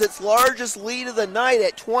matches its largest lead of the night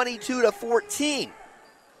at 22-14.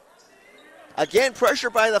 Again, pressure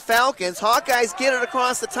by the Falcons. Hawkeyes get it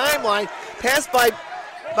across the timeline. Pass by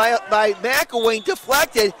McElwain,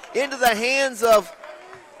 deflected into the hands of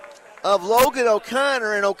Logan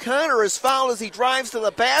O'Connor, and O'Connor is fouled as he drives to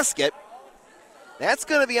the basket. That's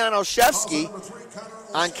going to be on Olszewski.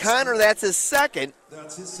 On Connor, that's his second.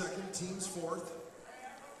 That's his second, team's fourth.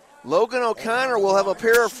 Logan O'Connor will have a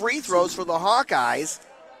pair of free throws for the Hawkeyes.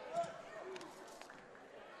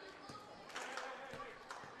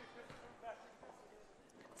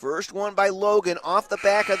 First one by Logan off the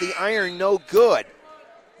back of the iron, no good.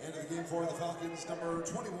 End of the game for the Falcons, number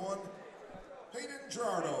 21, Hayden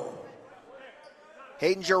Gerardo.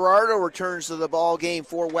 Hayden Gerardo returns to the ball game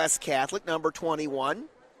for West Catholic, number 21.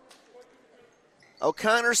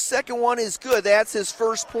 O'Connor's second one is good. That's his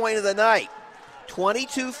first point of the night.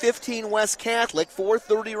 22-15 West Catholic,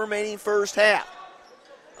 4:30 remaining first half.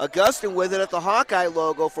 Augustin with it at the Hawkeye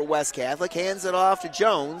logo for West Catholic, hands it off to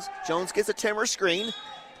Jones. Jones gets a Timmer screen,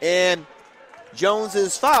 and Jones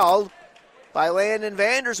is fouled by Landon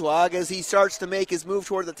Vanderswag as he starts to make his move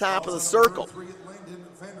toward the top of the circle.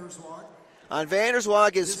 On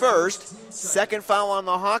Vanderswag is first. Second foul on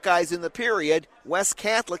the Hawkeyes in the period. West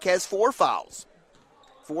Catholic has 4 fouls.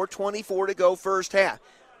 4:24 to go first half.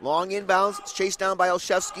 Long inbounds. It's chased down by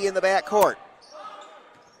Olszewski in the backcourt.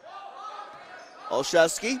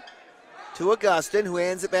 Olszewski to Augustin, who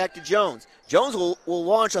hands it back to Jones. Jones will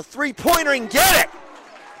launch a three-pointer and get it.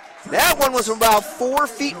 That one was from about 4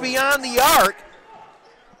 feet beyond the arc.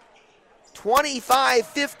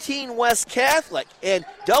 25-15 West Catholic, and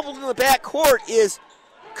doubled in the backcourt is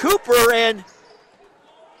Cooper, and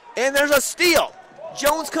there's a steal.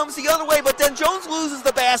 Jones comes the other way, but then Jones loses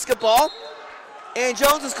the basketball, and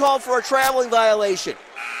Jones is called for a traveling violation.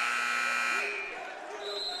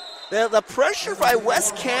 The pressure by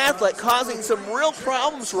West Catholic causing some real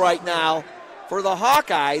problems right now for the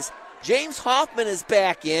Hawkeyes. James Hoffman is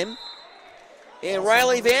back in, and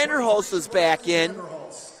Riley Vanderhulst is back in.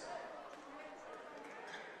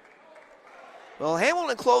 Well,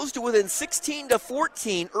 Hamilton closed to within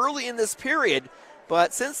 16-14 early in this period,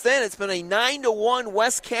 but since then it's been a 9-1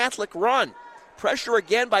 West Catholic run. Pressure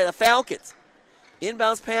again by the Falcons.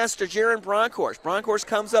 Inbounds pass to Jaron Bronkhorst. Bronkhorst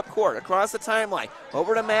comes up court, across the timeline,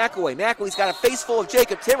 over to McAway. McAway's got a face full of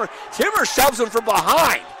Jacob Timmer. Timmer shoves him from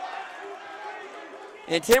behind.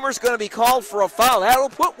 And Timmer's going to be called for a foul. That'll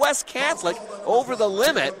put West Catholic over the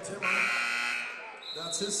limit.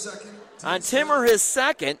 That's his second. On Timmer, his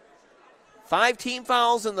second. 5 team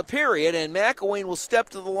fouls in the period, and McAway will step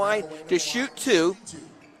to the line to shoot 2.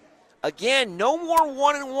 Again, no more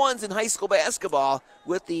 1-and-1s in high school basketball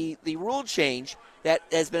with the rule change that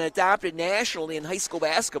has been adopted nationally in high school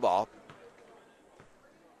basketball.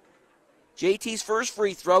 JT's first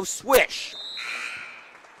free throw, swish.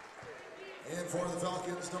 And for the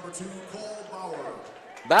Falcons, number 2, Cole Bauer.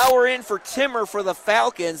 Bauer in for Timmer for the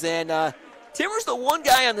Falcons, and Timmer's the one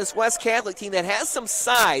guy on this West Catholic team that has some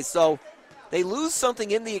size, so they lose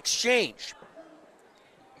something in the exchange.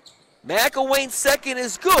 McAway's second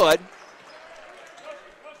is good.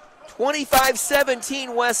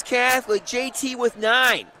 25-17 West Catholic. JT with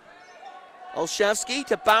 9. Olszewski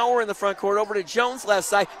to Bauer in the front court, over to Jones left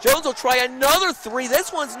side. Jones will try another 3.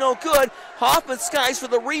 This one's no good. Hoffman skies for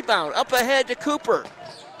the rebound. Up ahead to Cooper.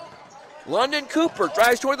 London Cooper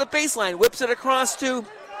drives toward the baseline, whips it across to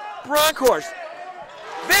Bronkhorst.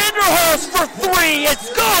 Vanderhulst for 3. It's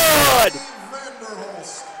good!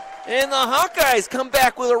 And the Hawkeyes come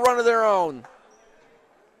back with a run of their own.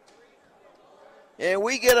 And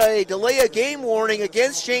we get a delay of game warning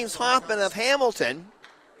against James Hoffman of Hamilton.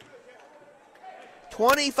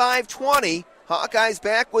 25-20. Hawkeyes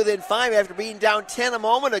back within 5 after being down 10 a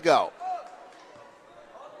moment ago.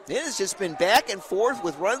 It has just been back and forth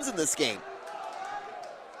with runs in this game.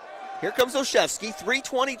 Here comes Olszewski.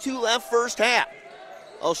 3:22 left first half.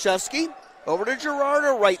 Olszewski over to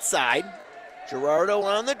Gerardo right side. Gerardo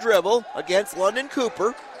on the dribble against London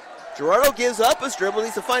Cooper. Gerardo gives up his dribble,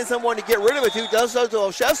 needs to find someone to get rid of it who does so to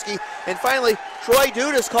Olszewski. And finally, Troy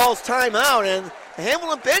Dudas calls timeout, and the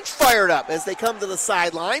Hamilton bench fired up as they come to the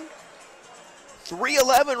sideline.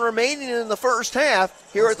 3:11 remaining in the first half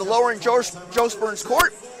here at the Lower and Joe Spurns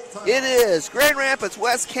Court. It is Grand Rapids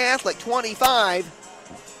West Catholic 25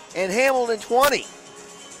 and Hamilton 20.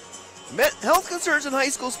 Health concerns in high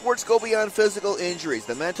school sports go beyond physical injuries.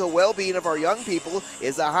 The mental well-being of our young people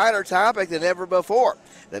is a hotter topic than ever before.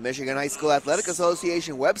 The Michigan High School Athletic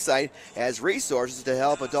Association website has resources to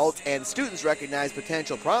help adults and students recognize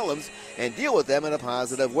potential problems and deal with them in a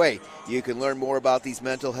positive way. You can learn more about these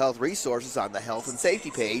mental health resources on the health and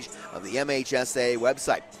safety page of the MHSAA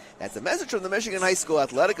website. That's a message from the Michigan High School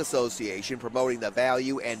Athletic Association promoting the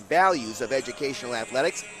value and values of educational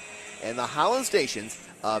athletics and the Holland Stations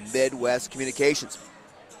of Midwest Communications.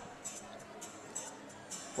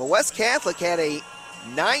 Well, West Catholic had a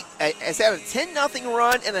 10-0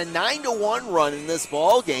 run and a 9-1 run in this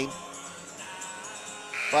ball game.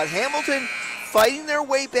 But Hamilton fighting their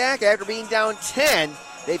way back after being down 10.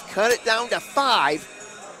 They've cut it down to 5.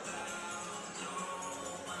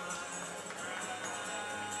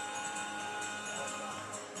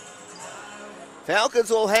 Falcons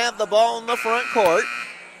will have the ball in the front court.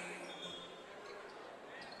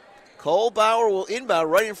 Cole Bauer will inbound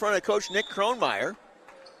right in front of Coach Nick Kronmeyer.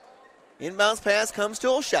 Inbounds pass comes to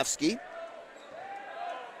Olszewski.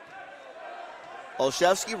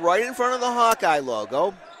 Olszewski right in front of the Hawkeye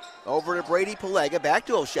logo. Over to Brady Palega, back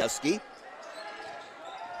to Olszewski.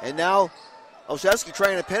 And now Olszewski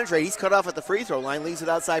trying to penetrate. He's cut off at the free throw line, leaves it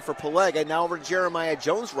outside for Palega. Now over to Jeremiah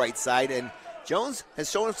Jones right side, and Jones has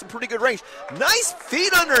shown him some pretty good range. Nice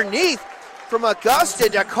feed underneath from Augusta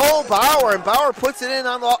to Cole Bauer, and Bauer puts it in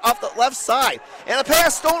off the left side. And a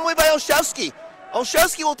pass stolen away by Olszewski.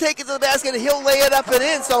 Olszewski will take it to the basket, and he'll lay it up and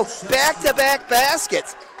in, so back-to-back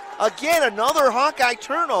baskets. Again, another Hawkeye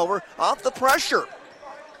turnover off the pressure.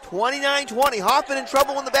 29-20, Hoffman in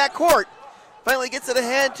trouble in the backcourt. Finally gets it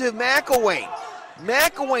ahead to McAway.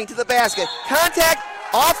 McAway to the basket. Contact,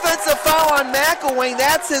 offensive foul on McAway,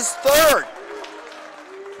 that's his third.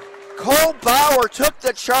 Cole Bauer took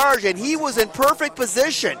the charge, and he was in perfect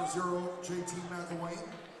position. JT McAway.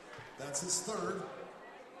 That's his third.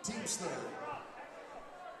 Team's third.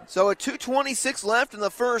 So at 2:26 left in the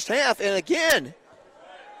first half, and again,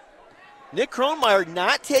 Nick Kronmeyer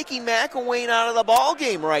not taking McElwain out of the ball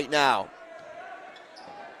game right now.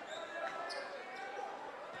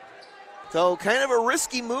 So kind of a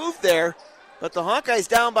risky move there, but the Hawkeyes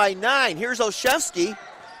down by 9. Here's Olszewski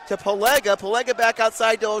to Pelega. Pelega back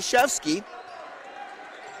outside to Olszewski.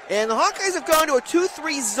 And the Hawkeyes have gone to a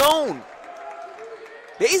 2-3 zone,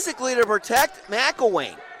 basically to protect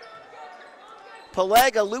McElwain.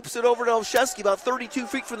 Pelega loops it over to Olszewski, about 32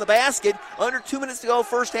 feet from the basket. Under 2 minutes to go,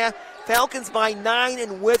 first half. Falcons by 9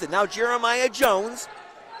 and with it. Now Jeremiah Jones.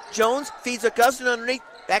 Jones feeds Augustin underneath,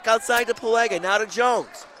 back outside to Pelega, now to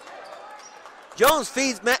Jones. Jones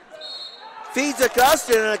feeds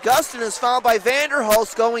Augustin, and Augustin is fouled by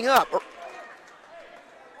Vanderhulst going up.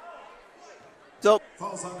 So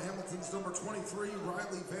Fouls on Hamilton's number 23,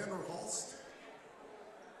 Riley Vanderhulst.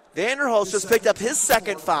 Vanderhulst just picked up his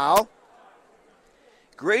second foul.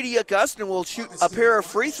 Grady Augustin will shoot a pair of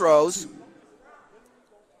free throws.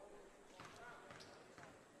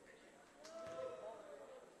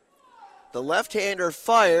 The left-hander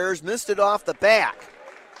fires, missed it off the back.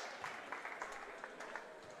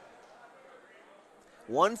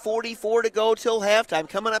 1:44 to go till halftime.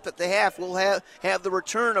 Coming up at the half, we'll have the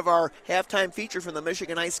return of our halftime feature from the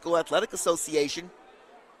Michigan High School Athletic Association.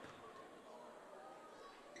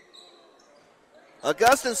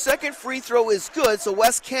 Augustin's second free throw is good, so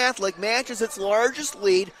West Catholic matches its largest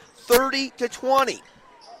lead, 30-20.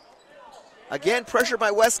 Again, pressure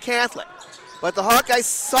by West Catholic. But the Hawkeyes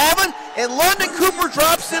solve it, and London Cooper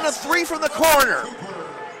drops in a three from the corner.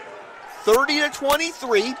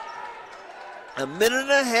 30-23. A minute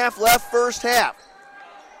and a half left first half.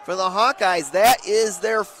 For the Hawkeyes, that is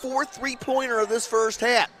their fourth three-pointer of this first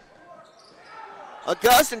half.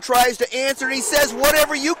 Augustin tries to answer, and he says,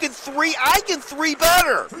 whatever you can three, I can three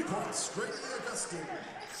better.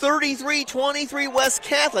 33-23 West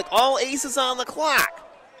Catholic, all aces on the clock.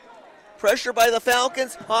 Pressure by the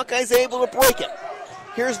Falcons, Hawkeyes able to break it.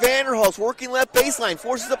 Here's Vanderhulst working left baseline,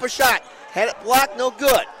 forces up a shot. Had it blocked, no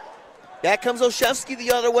good. Back comes Olszewski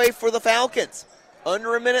the other way for the Falcons.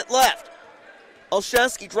 Under a minute left.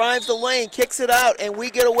 Olszewski drives the lane, kicks it out, and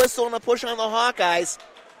we get a whistle and a push on the Hawkeyes.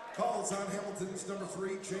 Calls on Hamilton's number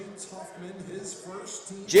 3, James Hoffman, his first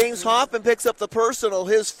team. James Hoffman picks up the personal,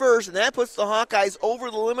 his first, and that puts the Hawkeyes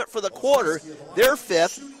over the limit for the quarter, their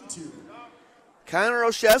fifth. Connor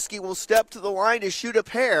Olszewski will step to the line to shoot a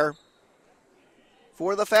pair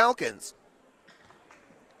for the Falcons.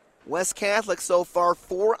 West Catholic so far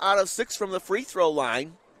 4 out of 6 from the free throw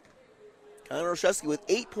line. Connor Olszewski with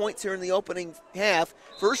 8 points here in the opening half.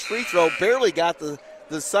 First free throw barely got the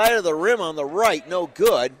side of the rim on the right, no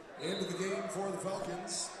good. End of the game for the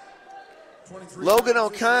Falcons. Logan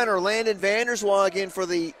O'Connor, Landon Vanderswag in for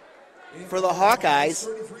the Hawkeyes.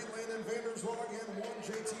 33 Landon Vanderswag and 1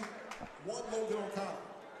 JT, 1 Logan O'Connor.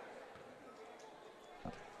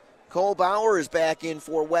 Cole Bauer is back in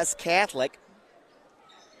for West Catholic.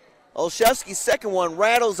 Olszewski's second one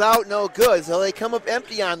rattles out, no good, so they come up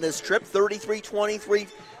empty on this trip. 33-23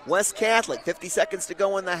 West Catholic, 50 seconds to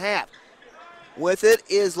go in the half. With it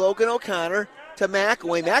is Logan O'Connor to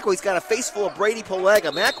McElwain. McElwain's got a face full of Brady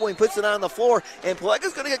Pelega. McElwain puts it on the floor, and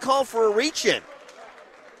Pelega's going to get called for a reach-in.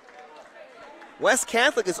 West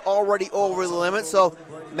Catholic is already over the limit, so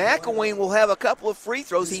McElwain will have a couple of free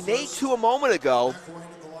throws. He made 2 a moment ago.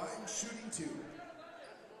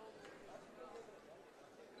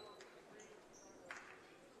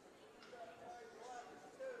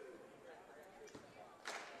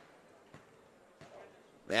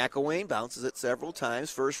 McElwain bounces it several times.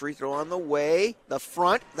 First free throw on the way. The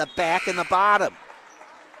front, the back, and the bottom.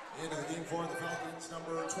 Into the game for the Falcons,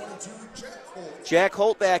 number 22, Jack Holt. Jack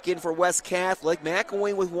Holt back in for West Catholic.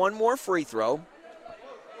 McElwain with 1 more free throw.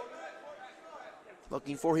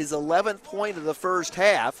 Looking for his 11th point of the first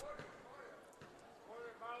half.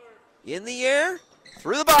 In the air,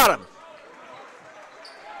 through the bottom.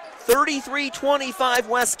 33-25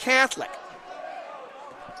 West Catholic.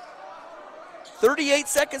 38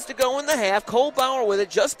 seconds to go in the half. Cole Bauer with it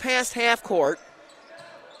just past half court.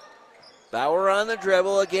 Bauer on the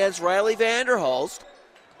dribble against Riley Vanderhulst.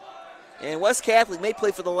 And West Catholic may play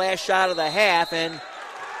for the last shot of the half. And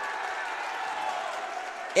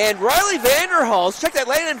Riley Vanderhulst, check that,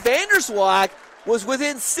 Landon Vanderswag was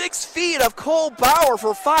within 6 feet of Cole Bauer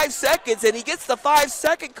for 5 seconds, and he gets the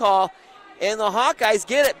 5-second call, and the Hawkeyes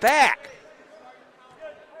get it back.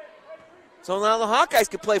 So now the Hawkeyes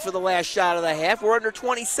can play for the last shot of the half. We're under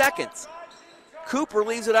 20 seconds. Cooper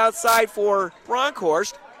leaves it outside for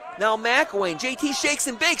Bronkhorst. Now McElwain. JT shakes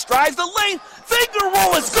and bakes, drives the lane. Finger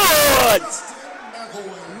roll is good!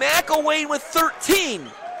 McElwain with 13.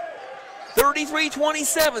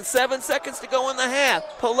 33-27, 7 seconds to go in the half.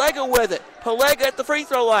 Pelega with it. Pelega at the free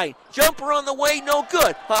throw line. Jumper on the way, no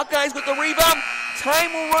good. Hawkeyes with the rebound.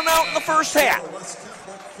 Time will run out in the first half.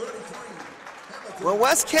 Well,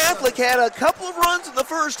 West Catholic had a couple of runs in the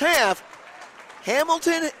first half.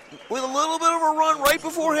 Hamilton with a little bit of a run right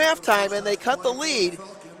before halftime, and they cut the lead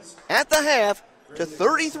at the half to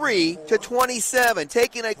 33-27.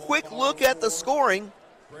 Taking a quick look at the scoring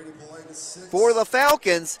for the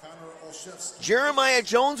Falcons, Jeremiah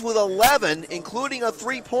Jones with 11, including a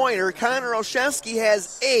three-pointer. Connor Olszewski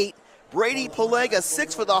has 8. Brady Pelega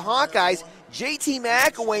 6 for the Hawkeyes. JT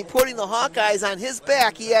McElwain putting the Hawkeyes on his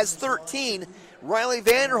back. He has 13. Riley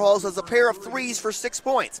Vanderhulst has a pair of threes for 6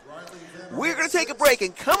 points. We're going to take a break,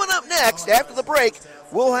 and coming up next, after the break,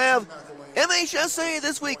 we'll have MHSA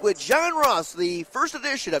This Week with John Ross, the first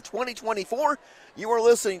edition of 2024. You are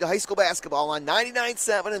listening to high school basketball on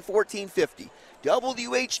 99.7 and 1450.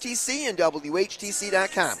 WHTC and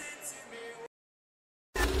WHTC.com.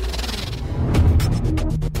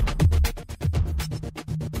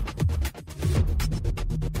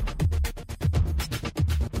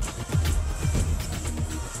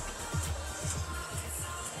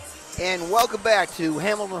 And welcome back to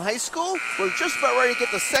Hamilton High School. We're just about ready to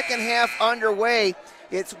get the second half underway.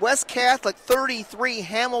 It's West Catholic 33,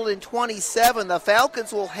 Hamilton 27. The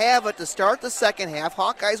Falcons will have it to start the second half.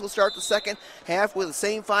 Hawkeyes will start the second half with the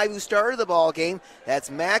same 5 who started the ball game. That's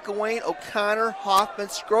McElwain, O'Connor, Hoffman,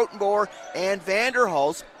 Scrotenboer, and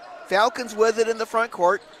Vanderhulst. Falcons with it in the front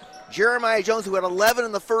court. Jeremiah Jones, who had 11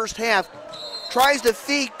 in the first half, tries to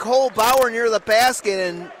feed Cole Bauer near the basket,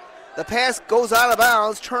 and the pass goes out of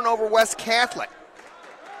bounds. Turnover West Catholic.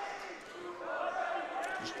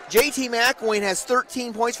 JT McElwain has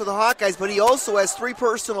 13 points for the Hawkeyes, but he also has 3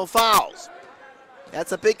 personal fouls.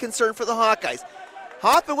 That's a big concern for the Hawkeyes.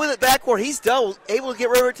 Hoffman with it backcourt. He's able to get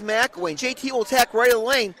rid of it to McElwain. JT will attack right of the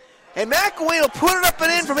lane, and McElwain will put it up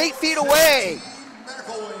and in from 8 feet away.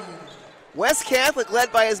 West Catholic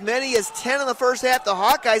led by as many as 10 in the first half. The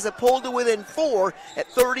Hawkeyes have pulled to within 4 at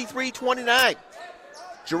 33-29.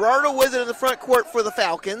 Gerardo with it in the front court for the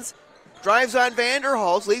Falcons. Drives on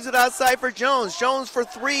Vanderhulst, leaves it outside for Jones. Jones for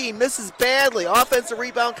 3, misses badly. Offensive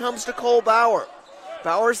rebound comes to Cole Bauer.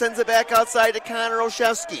 Bauer sends it back outside to Connor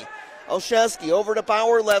Olszewski. Olszewski over to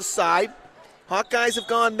Bauer left side. Hawkeyes have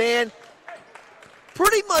gone man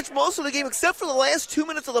pretty much most of the game except for the last 2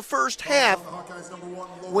 minutes of the first half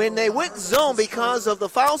when they went zone because of the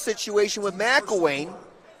foul situation with McElwain.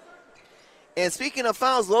 And speaking of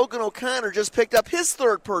fouls, Logan O'Connor just picked up his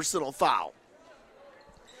 3rd personal foul.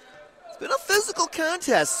 It's been a physical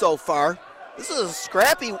contest so far. This is a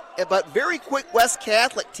scrappy but very quick West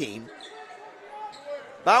Catholic team.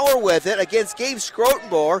 Bauer with it against Gabe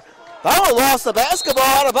Scrotenboer. Bauer lost the basketball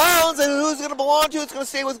out of bounds, and who's it going to belong to? It's going to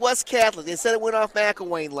stay with West Catholic. They said it went off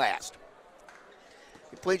McElwain last.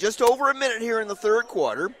 We played just over a minute here in the third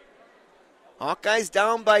quarter. Hawkeyes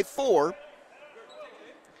down by 4.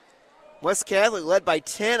 West Catholic led by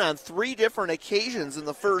 10 on 3 different occasions in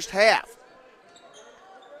the first half.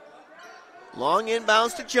 Long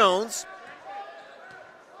inbounds to Jones.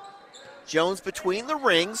 Jones between the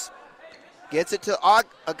rings. Gets it to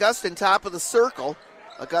Augustin, top of the circle.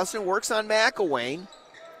 Augustin works on McElwain.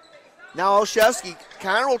 Now Olszewski.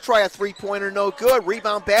 Connor will try a 3-pointer, no good.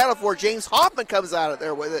 Rebound battle for James Hoffman comes out of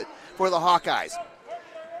there with it for the Hawkeyes.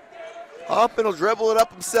 Hoffman will dribble it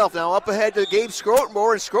up himself. Now up ahead to Gabe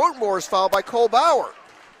Scrotenboer, and Scrotenboer is fouled by Cole Bauer.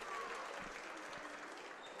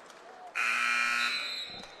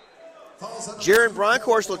 Jaron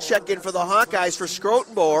Bronkhorst will check in for the Hawkeyes for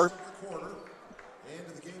Scrotenboer.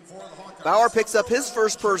 Bauer picks up his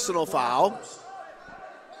first personal foul.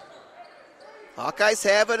 Hawkeyes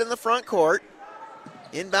have it in the front court.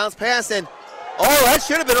 Inbounds pass, and that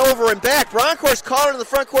should have been over and back. Bronkhorst called it in the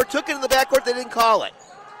front court, took it in the back court, they didn't call it.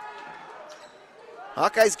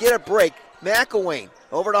 Hawkeyes get a break. McElwain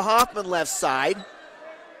over to Hoffman left side.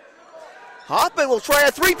 Hoffman will try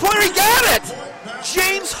a 3-pointer. He got it!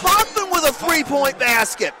 James Hoffman with a 3-point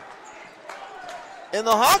basket. And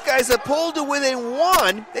the Hawkeyes have pulled to within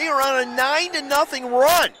 1. They are on a 9-0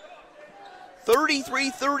 run.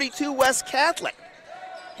 33-32 West Catholic.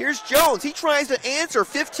 Here's Jones. He tries to answer.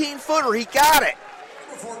 15-footer. He got it.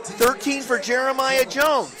 13 for Jeremiah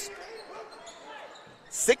Jones.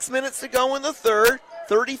 6 minutes to go in the third.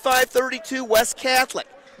 35-32 West Catholic.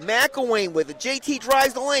 McElwain with it. JT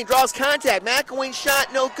drives the lane, draws contact. McElwain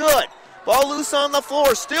shot, no good. Ball loose on the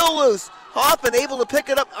floor, still loose. Hoffman able to pick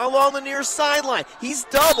it up along the near sideline. He's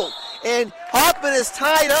doubled, and Hoffman is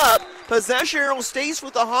tied up. Possession arrow stays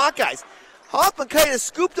with the Hawkeyes. Hoffman kind of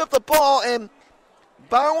scooped up the ball, and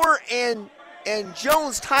Bauer and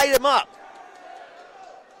Jones tied him up.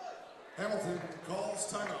 Hamilton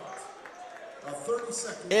calls timeout. A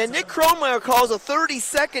 30-second And Nick Kromeyer calls a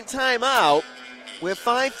 30-second timeout with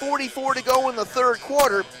 5:44 to go in the third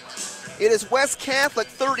quarter. It is West Catholic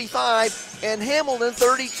 35 and Hamilton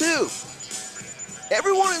 32.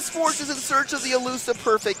 Everyone in sports is in search of the elusive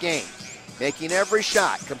perfect game. Making every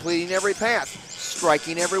shot, completing every pass,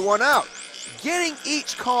 striking everyone out, getting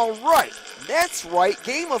each call right. That's right,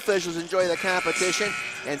 game officials enjoy the competition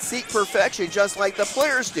and seek perfection just like the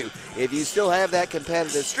players do. If you still have that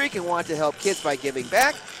competitive streak and want to help kids by giving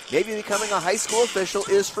back, maybe becoming a high school official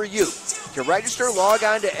is for you. To register, log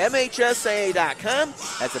on to MHSAA.com.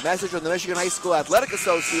 That's a message from the Michigan High School Athletic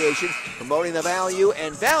Association promoting the value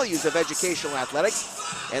and values of educational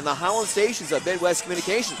athletics and the Holland stations of Midwest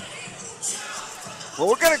Communications. Well,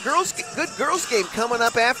 we've got a good girls game coming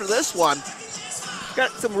up after this one.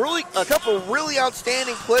 Got a couple of really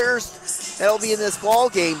outstanding players that'll be in this ball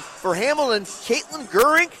game. For Hamilton, Caitlin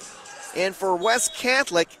Gurink, and for West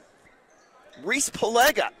Catholic, Reese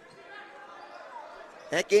Pelega.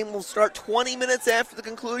 That game will start 20 minutes after the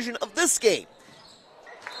conclusion of this game.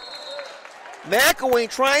 McElwain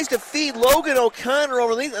tries to feed Logan O'Connor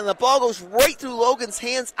overneath, and the ball goes right through Logan's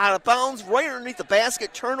hands, out of bounds, right underneath the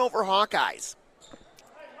basket. Turnover, Hawkeyes.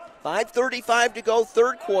 5:35 to go,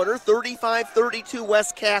 third quarter, 35-32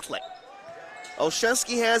 West Catholic.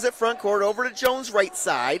 Olszewski has it front court over to Jones right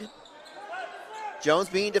side. Jones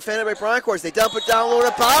being defended by Bronkhorst. They dump it down low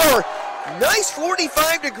to Bauer. Nice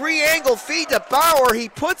 45-degree angle feed to Bauer. He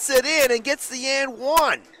puts it in and gets the and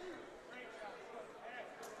one.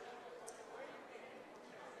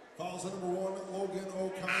 Fouls number 1, Logan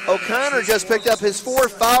O'Connor. O'Connor just picked up his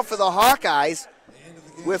fourth foul for the Hawkeyes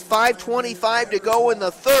with 5:25 to go in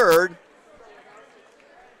the third.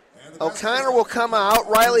 O'Connor will come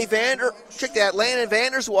out. Landon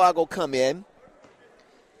Vanderswag will come in.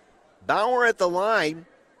 Bauer at the line.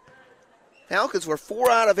 Falcons were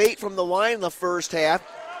 4 out of 8 from the line in the first half.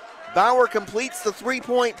 Bauer completes the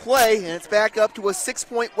three-point play, and it's back up to a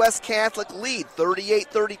 6-point West Catholic lead,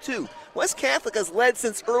 38-32. West Catholic has led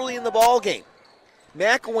since early in the ball game.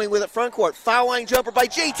 McElwain with it front court. Foul line jumper by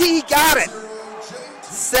JT. He got it.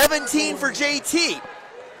 17 for JT.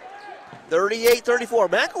 38-34.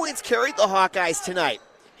 McElwain's carried the Hawkeyes tonight.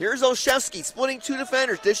 Here's Olszewski splitting two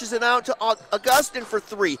defenders. Dishes it out to Augustin for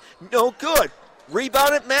three. No good.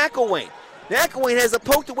 Rebound at McElwain. McElwain has it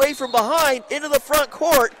poked away from behind into the front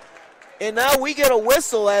court. And now we get a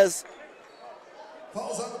whistle as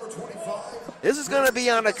this is going to be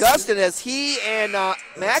on Augustin as he and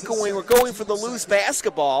McElwain were going for the loose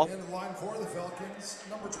basketball.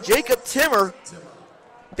 Jacob Timmer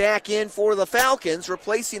back in for the Falcons,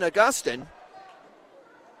 replacing Augustin.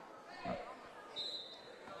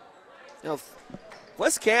 Now,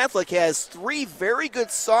 West Catholic has 3 very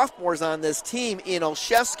good sophomores on this team in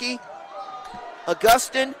Olszewski,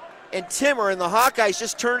 Augustin, and Timmer, and the Hawkeyes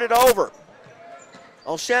just turned it over.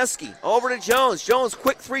 Olszewski over to Jones. Jones,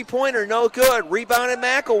 quick three-pointer, no good. Rebounded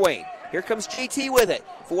McElwain. Here comes JT with it.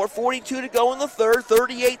 4:42 to go in the third,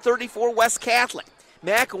 38-34 West Catholic.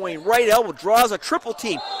 McElwain, right elbow, draws a triple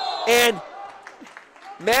team, and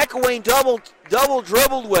McElwain double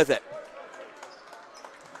dribbled with it.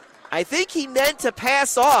 I think he meant to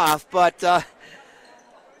pass off, but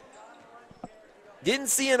didn't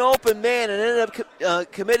see an open man and ended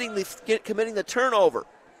up committing the turnover.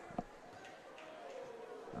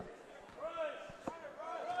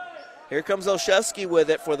 Here comes Olszewski with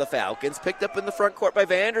it for the Falcons. Picked up in the front court by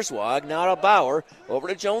Vanderswag. Now to Bauer. Over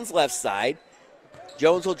to Jones left side.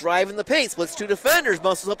 Jones will drive in the paint. Splits two defenders.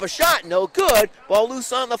 Muscles up a shot. No good. Ball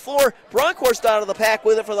loose on the floor. Bronkhorst out of the pack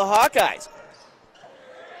with it for the Hawkeyes.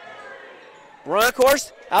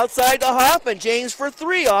 Bronkhorst outside to Hoffman. James for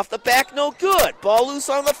three. Off the back. No good. Ball loose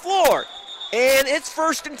on the floor. And it's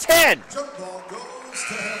 1st and 10. Jump ball goes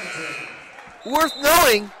to Hamilton. Worth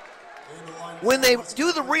knowing, when they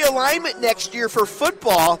do the realignment next year for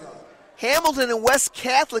football, Hamilton and West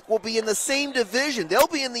Catholic will be in the same division. They'll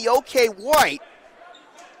be in the OK White.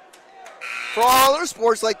 For all other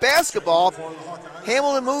sports like basketball,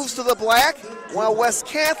 Hamilton moves to the black, while West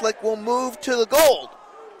Catholic will move to the gold.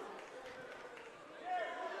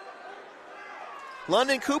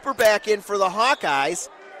 London Cooper back in for the Hawkeyes.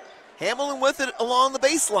 Hamilton with it along the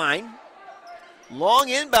baseline. Long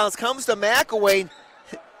inbounds comes to McElwain.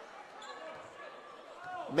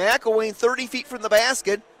 McElwain 30 feet from the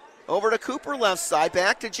basket. Over to Cooper left side.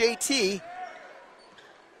 Back to JT.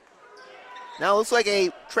 Now looks like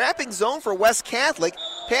a trapping zone for West Catholic.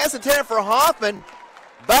 Pass intended for Hoffman.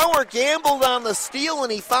 Bauer gambled on the steal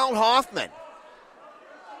and he fouled Hoffman.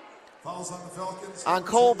 Fouls on the Falcons. On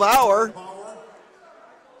Cole Bauer.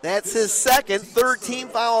 That's his second, third team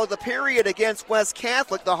foul of the period against West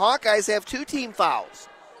Catholic. The Hawkeyes have 2 team fouls.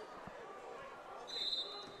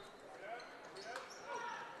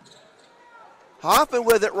 Hoffman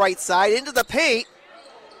with it right side into the paint.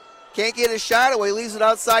 Can't get his shot away, leaves it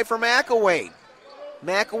outside for McElwain.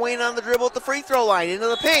 McElwain on the dribble at the free throw line into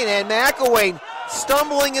the paint, and McElwain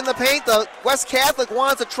stumbling in the paint. The West Catholic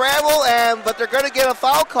wants to travel, but they're going to get a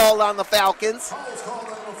foul called on the Falcons. Fouls called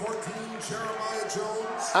on number 14, Jeremiah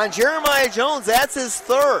Jones. On Jeremiah Jones, that's his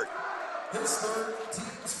third. His third,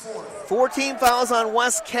 team's fourth. 14 fouls on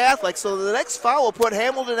West Catholic, so the next foul will put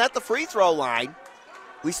Hamilton at the free throw line.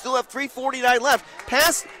 We still have 3:49 left.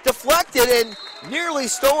 Pass deflected and nearly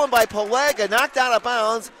stolen by Pelega, knocked out of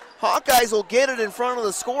bounds. Hawkeyes will get it in front of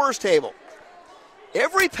the scorer's table.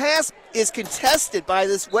 Every pass is contested by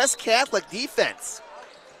this West Catholic defense.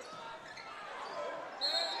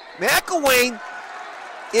 McElwain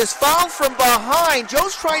is fouled from behind.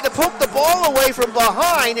 Joe's trying to poke the ball away from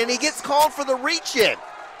behind, and he gets called for the reach-in.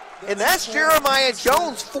 And that's Jeremiah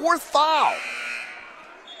Jones' 4th foul.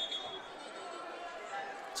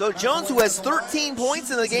 So Jones, who has 13 points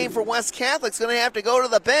in the game for West Catholic, is going to have to go to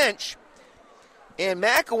the bench. And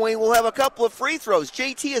McElwain will have a couple of free throws.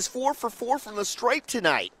 JT is 4 for 4 from the stripe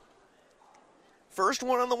tonight. First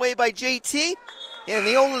one on the way by JT. And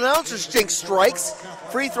the old announcer's jinx strikes.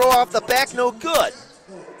 Free throw off the back, no good.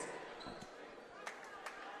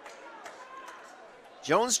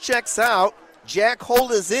 Jones checks out. Jack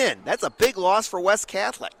Holt is in. That's a big loss for West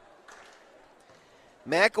Catholic.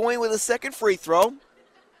 McElwain with a second free throw.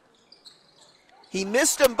 He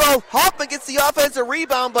missed them both. Hoffman gets the offensive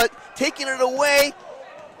rebound, but taking it away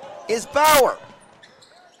is Bauer.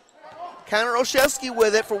 Connor Olszewski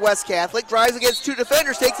with it for West Catholic. Drives against 2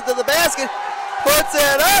 defenders, takes it to the basket, puts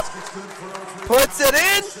it up, puts it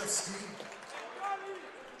in,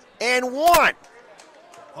 and 1.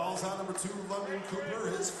 Fouls on number 2, London Cooper,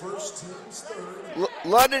 his first team's third.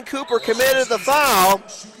 London Cooper committed the foul.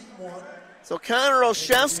 Shooting 1. So Connor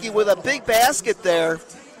Olszewski with a big basket there.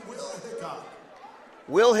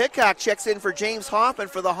 Will Hickok checks in for James Hoffman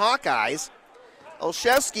for the Hawkeyes.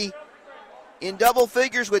 Olszewski in double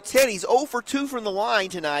figures with 10. He's 0 for 2 from the line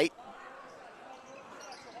tonight.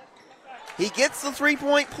 He gets the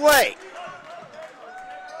 3-point play.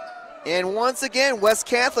 And once again, West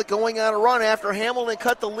Catholic going on a run after Hamilton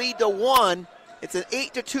cut the lead to 1. It's an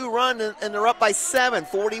 8-2 run, and they're up by 7,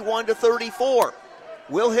 41-34.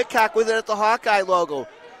 Will Hickok with it at the Hawkeye logo.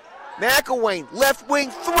 McElwain, left wing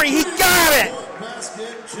 3, he got it!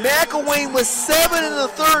 McElwain was 7 in the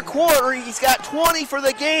third quarter. He's got 20 for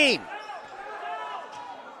the game.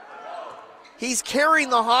 He's carrying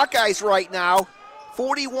the Hawkeyes right now.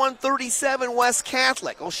 41-37 West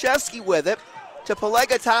Catholic. Olszewski with it to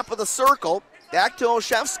Pelega, top of the circle. Back to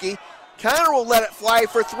Olszewski. Connor will let it fly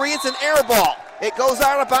for 3. It's an air ball. It goes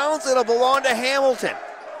out of bounds. It'll belong to Hamilton.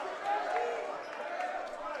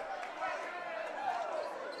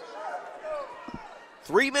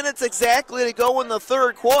 Three minutes exactly to go in the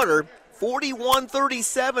third quarter.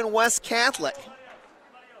 41-37 West Catholic.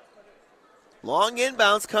 Long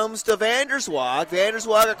inbounds comes to Vanderswag.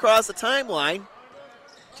 Vanderswag across the timeline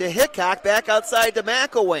to Hickok, back outside to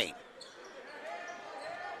McElwain.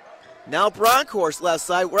 Now Bronkhorst left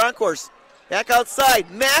side. Bronkhorst back outside.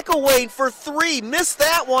 McElwain for 3. Missed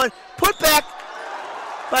that one. Put back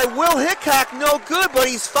by Will Hickok. No good, but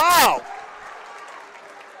he's fouled.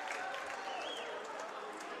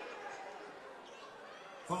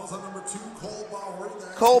 Fouls on number 2, Cole Bauer.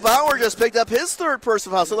 Cole Bauer just picked up his third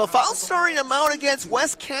personal foul. So the foul's starting to mount against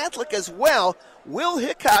West Catholic as well. Will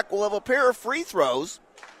Hickok will have a pair of free throws.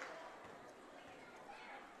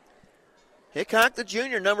 Hickok, the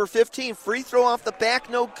junior, number 15, free throw off the back,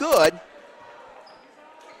 no good.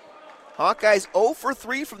 Hawkeyes 0 for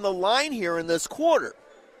 3 from the line here in this quarter.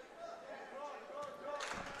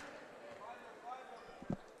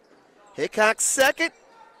 Hickok second.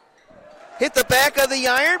 Hit the back of the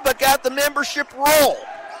iron, but got the membership roll.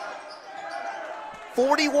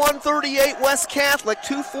 41-38 West Catholic,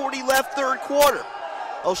 2:40 left third quarter.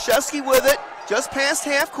 Olszewski with it, just past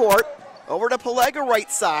half court. Over to Pelega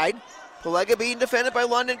right side. Pelega being defended by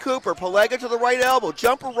London Cooper. Pelega to the right elbow,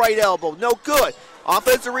 jumper right elbow, no good.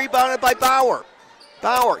 Offensive rebounded by Bauer.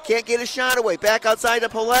 Bauer can't get a shot away, back outside to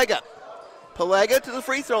Pelega. Pelega to the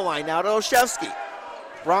free throw line, now to Olszewski.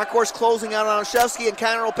 Bronkhorst closing out on Olszewski, and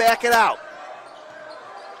Connor will back it out.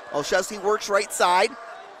 Olszewski works right side,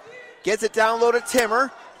 gets it down low to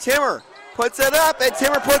Timmer. Timmer puts it up, and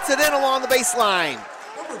Timmer puts it in along the baseline.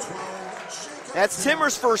 That's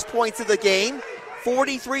Timmer's first points of the game.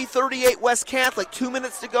 43-38 West Catholic, 2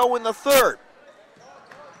 minutes to go in the third.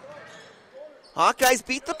 Hawkeyes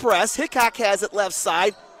beat the press. Hickok has it left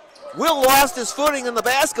side. Will lost his footing in the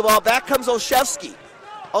basketball. Back comes Olszewski.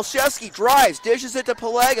 Olszewski drives, dishes it to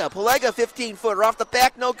Pelega. Pelega 15-footer off the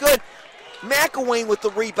back, no good. McElwain with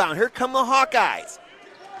the rebound. Here come the Hawkeyes.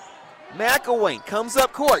 McElwain comes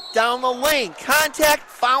up court, down the lane. Contact,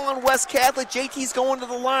 foul on West Catholic. JT's going to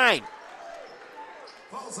the line.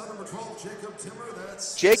 Fouls on number 12, Jacob Timmer.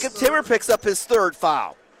 Jacob Timmer picks up his third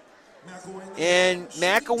foul. And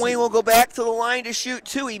McElwain will go back to the line to shoot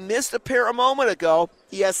two. He missed a pair a moment ago.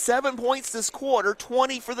 He has 7 points this quarter,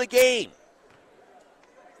 20 for the game.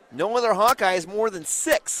 No other Hawkeye has more than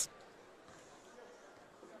 6.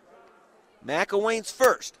 McElwain's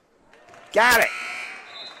first. Got it.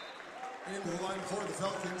 Into the line for the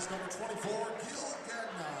Falcons, number 24,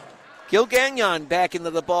 Gil Gagnon back into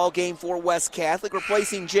the ball game for West Catholic,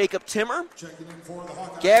 replacing Jacob Timmer. checking in for the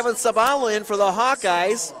Hawkeyes. Gavin Sabala in for the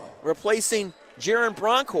Hawkeyes, replacing Jaron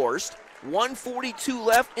Bronkhorst. 1:42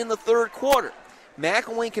 left in the third quarter.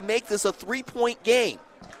 McElwain can make this a 3-point game.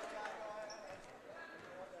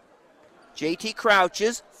 JT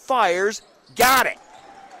crouches, fires, got it.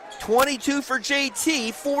 22 for JT,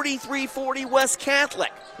 43-40 West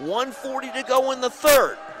Catholic. 1:40 to go in the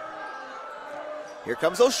third. Here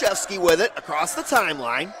comes Olszewski with it across the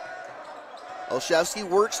timeline. Olszewski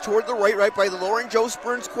works toward the right by the Lauren Joe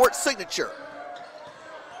Spurns court signature.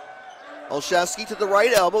 Olszewski to the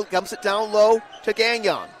right elbow, dumps it down low to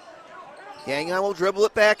Gagnon. Gagnon will dribble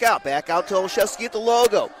it back out to Olszewski at the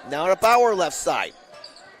logo. Now to Bauer left side.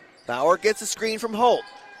 Bauer gets a screen from Holt.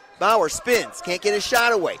 Bauer spins, can't get his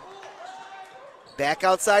shot away. Back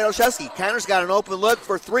outside Olszewski. Connor's got an open look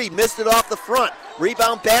for three, missed it off the front.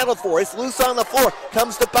 Rebound battle for it. It's loose on the floor.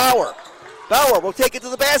 Comes to Bauer. Bauer will take it to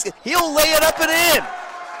the basket. He'll lay it up and in.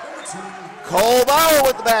 Cole Bauer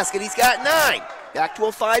with the basket. He's got 9. Back to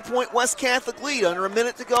a 5-point West Catholic lead. Under a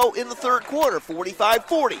minute to go in the third quarter.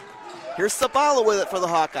 45-40. Here's Sabala with it for the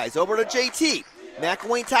Hawkeyes. Over to JT.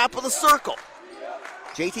 McElwain top of the circle.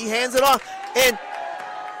 JT hands it off. And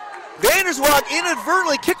Vanderswag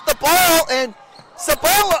inadvertently kicked the ball, and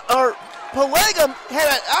Pelega had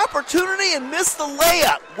an opportunity and missed the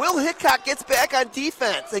layup. Will Hickok gets back on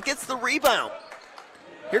defense and gets the rebound.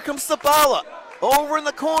 Here comes Sabala. Over in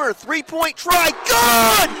the corner. 3-point try.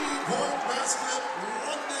 Good!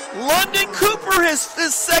 London Cooper his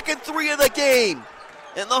second 3 of the game.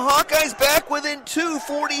 And the Hawkeyes back within 2,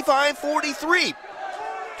 45-43.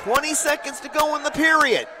 20 seconds to go in the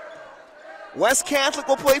period. West Catholic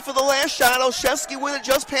will play for the last shot. Olszewski with it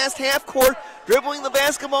just past half court, dribbling the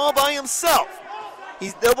basketball by himself.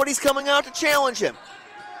 Nobody's coming out to challenge him.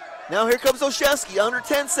 Now here comes Olszewski, under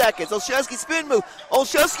 10 seconds. Olszewski spin move.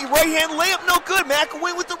 Olszewski right hand layup, no good.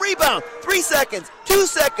 McElwain with the rebound. 3 seconds, 2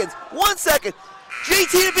 seconds, 1 second.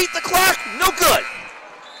 JT to beat the clock, no good.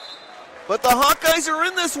 But the Hawkeyes are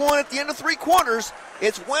in this one at the end of 3 quarters.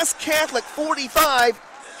 It's West Catholic 45,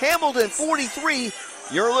 Hamilton 43.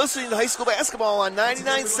 You're listening to high school basketball on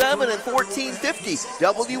 99.7 and 1450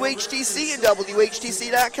 WHTC and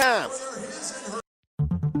WHTC.com.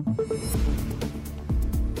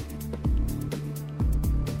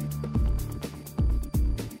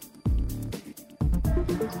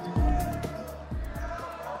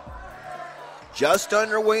 Just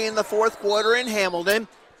underway in the fourth quarter in Hamilton.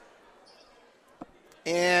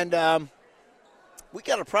 And we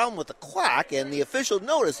got a problem with the clock, and the official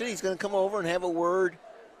noticed it. He's going to come over and have a word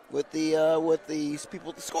with the people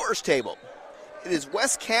at the scorers table. It is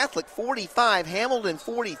West Catholic 45, Hamilton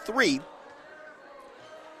 43.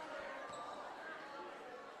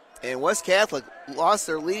 And West Catholic lost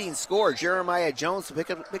their leading scorer, Jeremiah Jones, to pick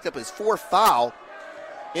up his 4th foul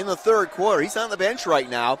in the third quarter. He's on the bench right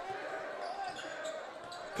now.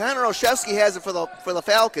 Connor Olszewski has it for the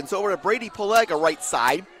Falcons. Over to Brady Pelega, right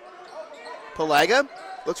side. Pelega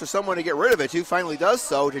looks for someone to get rid of it to, finally does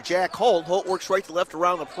so to Jack Holt. Holt works right to left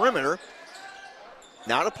around the perimeter.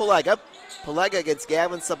 Now to Pelega. Pelega against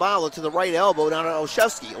Gavin Sabala to the right elbow, down to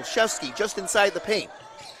Olszewski. Olszewski just inside the paint.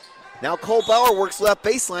 Now Cole Bauer works left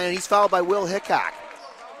baseline, and he's fouled by Will Hickok.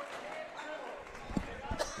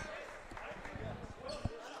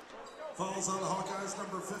 Fouls on the Hawkeyes,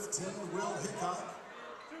 number 15, Will Hickok.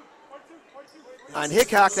 On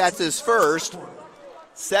Hickok, that's his first.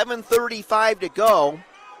 7:35 to go.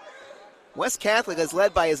 West Catholic has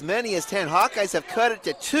led by as many as 10. Hawkeyes have cut it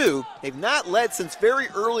to 2. They've not led since very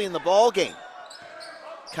early in the ball game.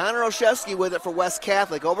 Connor Olszewski with it for West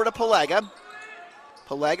Catholic. Over to Pelega.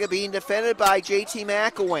 Pelega being defended by JT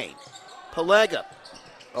McElwain. Pelega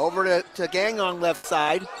over to Gagnon left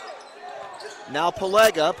side. Now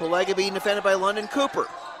Pelega. Pelega being defended by London Cooper.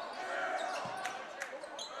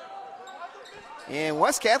 And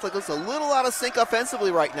West Catholic looks a little out of sync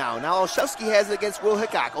offensively right now. Now Olszewski has it against Will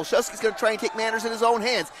Hickok. Olszewski's going to try and take matters in his own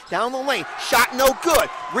hands. Down the lane, shot no good.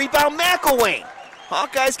 Rebound McElwain.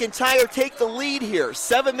 Hawkeyes can tie or take the lead here.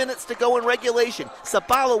 7 minutes to go in regulation.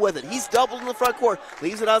 Sabala with it. He's doubled in the front court.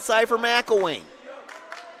 Leaves it outside for McElwain.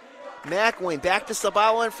 McElwain back to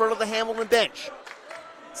Sabala in front of the Hamilton bench.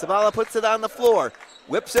 Sabala puts it on the floor.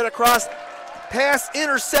 Whips it across. Pass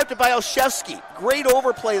intercepted by Olszewski. Great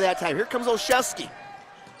overplay that time. Here comes Olszewski.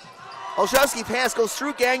 Olszewski pass goes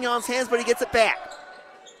through Gagnon's hands, but he gets it back.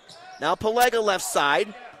 Now Pelega left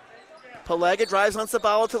side. Pelega drives on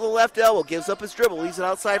Sabala to the left elbow, gives up his dribble, leaves it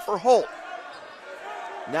outside for Holt.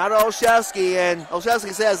 Now to Olszewski, and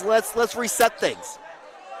Olszewski says, let's reset things.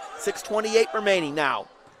 6:28 remaining now.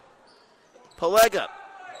 Pelega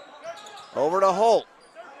over to Holt.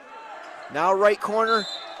 Now right corner,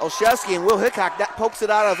 Olszewski, and Will Hickok that pokes it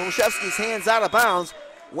out of Olszewski's hands out of bounds.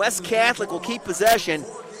 West Catholic will keep possession,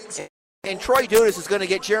 and Troy Dudas is going to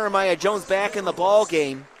get Jeremiah Jones back in the ball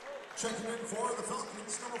game.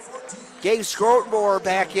 Gabe Scrotenboer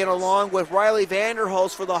back in along with Riley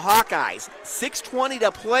Vanderhulst for the Hawkeyes. 6:20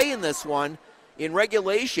 to play in this one. In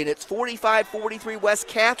regulation, it's 45-43 West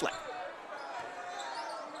Catholic.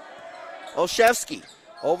 Olszewski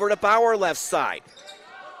over to Bauer left side.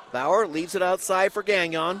 Bauer leaves it outside for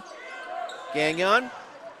Gagnon. Gagnon.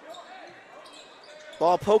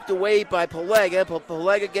 Ball poked away by Pelega, but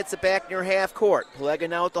Pelega gets it back near half court. Pelega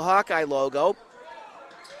now with the Hawkeye logo.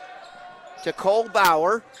 To Cole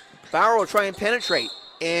Bauer. Bauer will try and penetrate,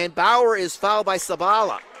 and Bauer is fouled by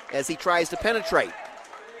Sabala as he tries to penetrate.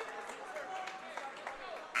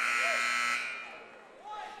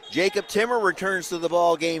 Jacob Timmer returns to the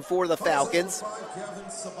ball game for the Falcons.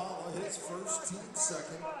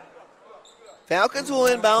 Falcons will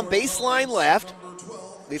inbound, baseline left.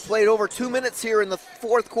 We've played over 2 minutes here in the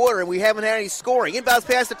fourth quarter, and we haven't had any scoring. Inbounds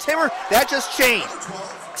pass to Timmer, that just changed.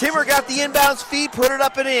 Timmer got the inbounds feed, put it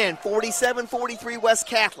up and in. 47-43 West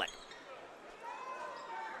Catholic.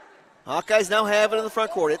 Hawkeyes now have it in the front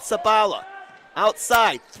court. It's Sabala.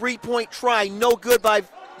 Outside, three-point try, no good by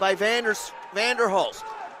Vanderhulst.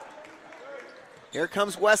 Here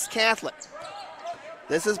comes West Catholic.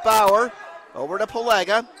 This is Bauer. Over to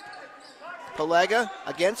Pelega. Pelega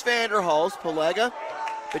against Vanderhulst. Pelega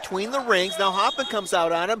between the rings. Now Hoffman comes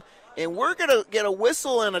out on him, and we're going to get a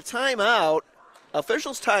whistle and a timeout.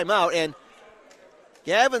 Officials timeout, and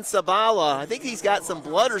Gavin Sabala, I think he's got some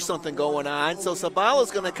blood or something going on, so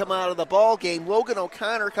Sabala's going to come out of the ball game. Logan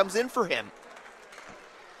O'Connor comes in for him.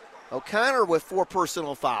 O'Connor with 4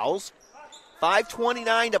 personal fouls.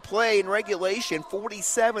 5:29 to play in regulation,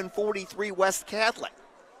 47-43 West Catholic.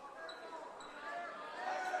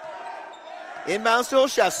 Inbounds to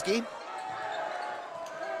Olszewski.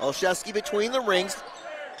 Olszewski between the rings.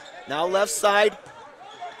 Now left side,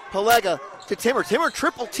 Pelega to Timmer. Timmer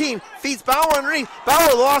triple team, feeds Bauer underneath.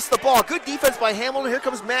 Bauer lost the ball. Good defense by Hamilton. Here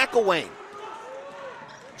comes McElwain.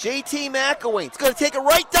 JT McElwain. He's going to take it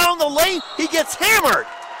right down the lane. He gets hammered.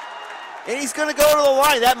 And he's going to go to the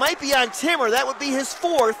line. That might be on Timmer. That would be his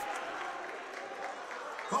 4th.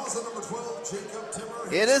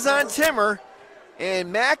 It is on Timmer.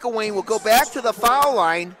 And McElwain will go back to the foul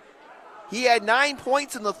line. He had 9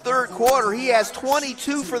 points in the third quarter. He has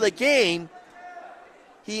 22 for the game.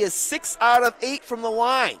 He is 6 out of 8 from the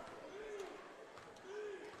line.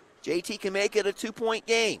 JT can make it a 2-point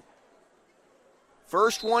game.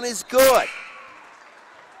 First one is good.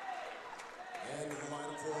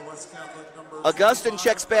 Augustin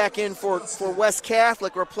checks back in for West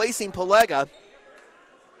Catholic, replacing Pelega.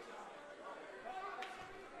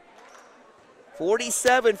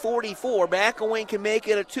 47-44. McElwain can make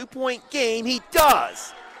it a 2-point game. He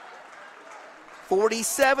does.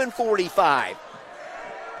 47-45.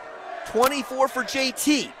 24 for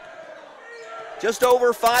JT. Just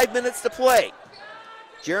over 5 minutes to play.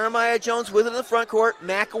 Jeremiah Jones with it in the front court.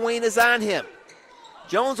 McElwain is on him.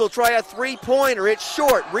 Jones will try a three-pointer. It's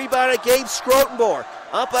short. Rebounded Gabe Scrotenboer.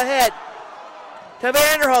 Up ahead to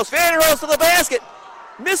Vanderhulst. Vanderhulst to the basket.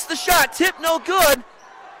 Missed the shot. Tip no good.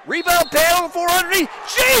 Rebound battle for underneath.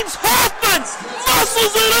 James Hoffman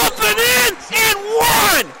muscles it up and in and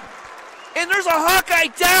one. And there's a Hawkeye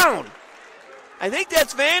down. I think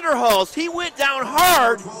that's Vanderhulst. He went down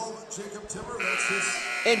hard.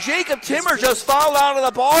 And Jacob Timmer just fouled out of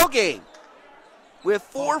the ball game. With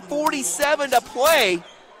 4:47 to play,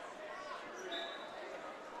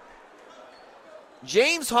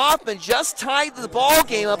 James Hoffman just tied the ball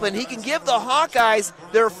game up, and he can give the Hawkeyes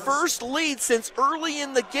their first lead since early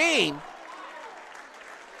in the game.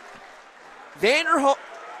 Vanderhulst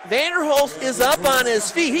is up on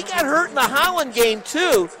his feet. He got hurt in the Holland game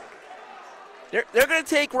too. They're going to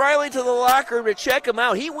take Riley to the locker room to check him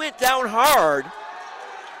out. He went down hard.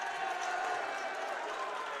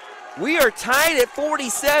 We are tied at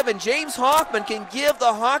 47. James Hoffman can give the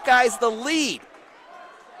Hawkeyes the lead.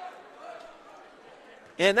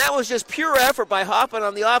 And that was just pure effort by Hoffman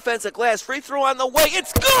on the offensive glass. Free throw on the way.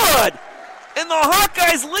 It's good! And the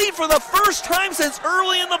Hawkeyes lead for the first time since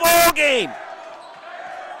early in the ball game.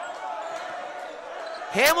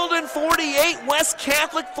 Hamilton 48, West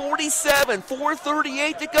Catholic 47.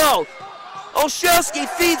 4:38 to go. Olszewski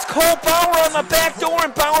feeds Cole Bauer on the back door,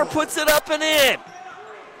 and Bauer puts it up and in.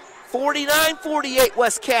 49-48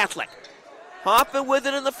 West Catholic. Hoffman with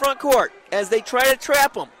it in the front court as they try to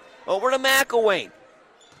trap him. Over to McElwain.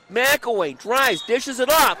 McElwain drives, dishes it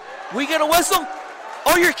off. We get a whistle?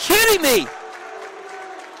 Oh, you're kidding me!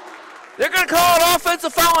 They're going to call an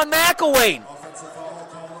offensive foul on McElwain.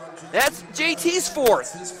 That's JT's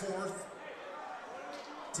fourth.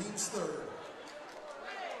 Team's third.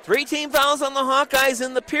 3 team fouls on the Hawkeyes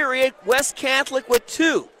in the period. West Catholic with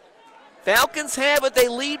 2. Falcons have it. They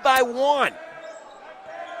lead by 1.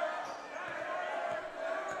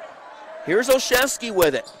 Here's Olszewski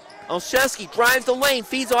with it. Olszewski drives the lane,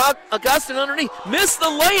 feeds Augustin underneath. Missed the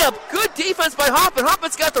layup. Good defense by Hoffman.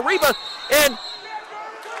 Hoffman's got the rebound. And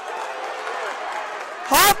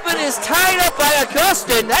Hoffman is tied up by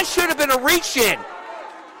Augustin. That should have been a reach-in.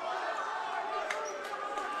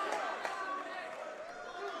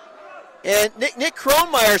 And Nick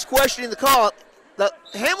Kronmeyer's questioning the call.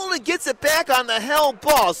 Hamilton gets it back on the held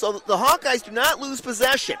ball, so the Hawkeyes do not lose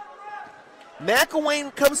possession.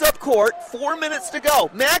 McElwain comes up court, 4 minutes to go.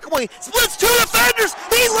 McElwain splits 2 defenders.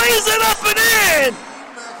 He lays it up and in.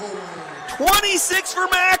 26 for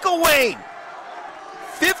McElwain.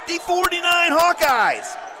 50-49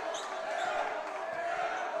 Hawkeyes.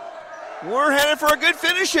 We're headed for a good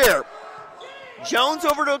finish here. Jones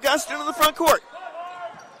over to Augustin in the front court.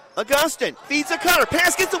 Augustin feeds a cutter.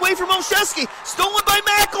 Pass gets away from Olszewski. Stolen by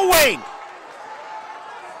McElwain.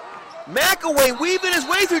 McElwain weaving his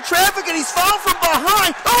way through traffic, and he's fouled from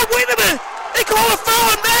behind. Oh, wait a minute. They call a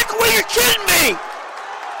foul on McElwain. You're kidding me.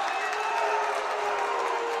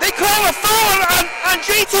 They call a foul on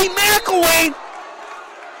JT McElwain.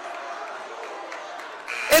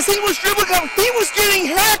 As he was dribbling up, he was getting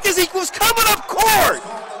hacked as he was coming up court.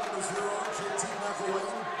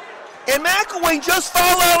 And McElwain just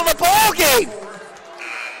fouled out of the ball game.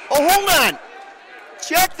 Oh, hold on.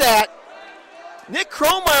 Check that. Nick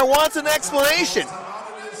Kronmeyer wants an explanation.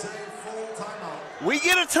 We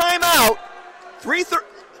get a timeout.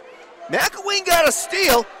 McElwain got a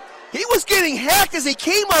steal. He was getting hacked as he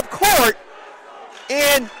came up court.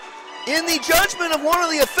 And in the judgment of one of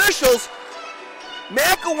the officials,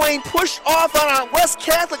 McElwain pushed off on a West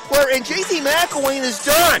Catholic player, and JT McElwain is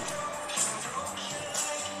done.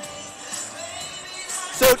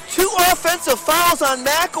 So 2 offensive fouls on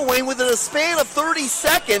McElwain within a span of 30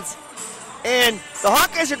 seconds. And the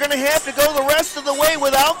Hawkeyes are going to have to go the rest of the way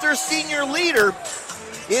without their senior leader.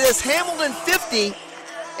 It is Hamilton 50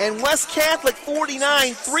 and West Catholic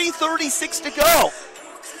 49, 3:36 to go.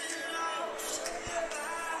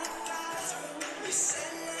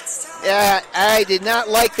 Yeah, I did not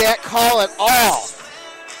like that call at all.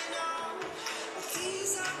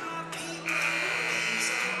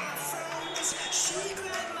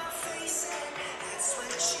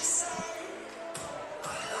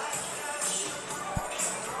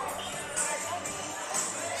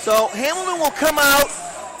 So Hamilton will come out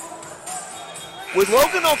with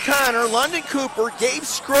Logan O'Connor, London Cooper, Gabe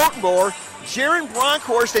Scrotenmore, Jaron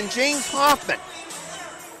Bronkhorst, and James Hoffman.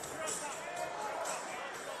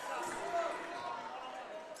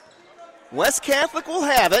 West Catholic will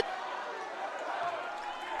have it.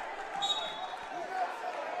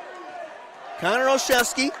 Connor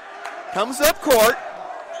Olszewski comes up court.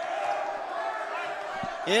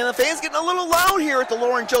 And the fans getting a little loud here at the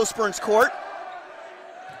Lauren Joe Spurns court.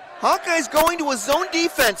 Hawkeyes going to a zone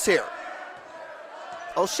defense here.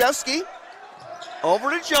 Olszewski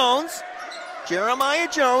over to Jones. Jeremiah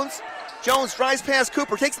Jones. Jones drives past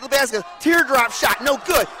Cooper, takes it to the basket. Teardrop shot, no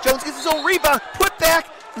good. Jones gets his own rebound, put back,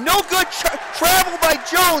 no good. Travel by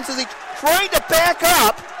Jones as he tried to back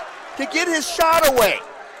up to get his shot away.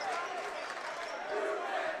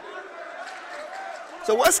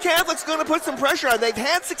 So West Catholic's going to put some pressure on. They've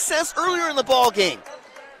had success earlier in the ball game.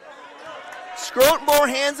 Scrotenmore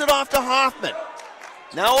hands it off to Hoffman.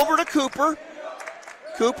 Now over to Cooper.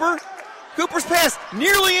 Cooper's pass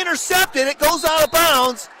nearly intercepted. It goes out of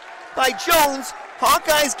bounds by Jones.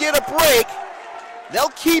 Hawkeyes get a break. They'll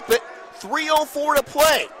keep it. 3:04 to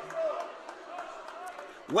play.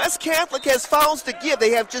 West Catholic has fouls to give.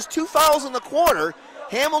 They have just 2 fouls in the quarter.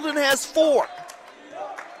 Hamilton has 4.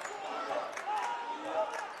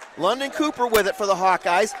 London Cooper with it for the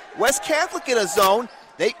Hawkeyes. West Catholic in a zone.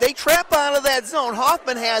 They trap out of that zone.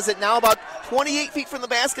 Hoffman has it now about 28 feet from the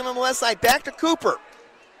basket on the left side. Back to Cooper.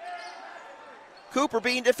 Cooper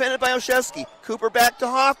being defended by Olszewski. Cooper back to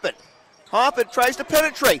Hoffman. Hoffman tries to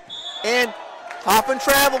penetrate, and Hoffman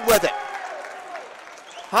traveled with it.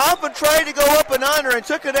 Hoffman tried to go up and under and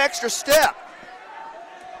took an extra step.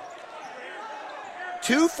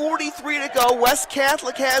 2:43 to go. West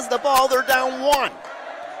Catholic has the ball. They're down 1.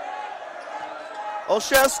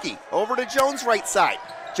 Olszewski over to Jones right side.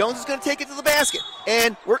 Jones is going to take it to the basket.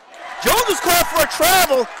 And Jones is called for a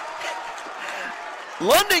travel.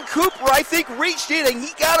 London Cooper, I think, reached in and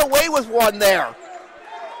he got away with one there.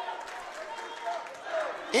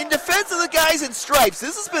 In defense of the guys in stripes,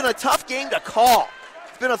 this has been a tough game to call.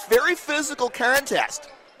 It's been a very physical contest.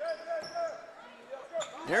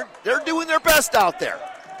 They're doing their best out there.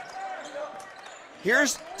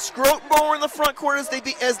 Here's Scrotenbauer in the front court as they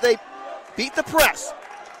beat the press.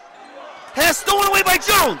 Pass stolen away by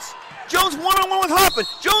Jones. Jones one-on-one with Hoffman.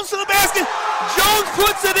 Jones to the basket. Jones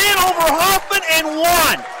puts it in over Hoffman and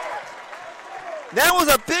one. That was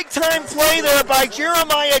a big-time play there by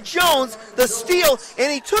Jeremiah Jones, the steal,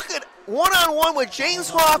 and he took it one-on-one with James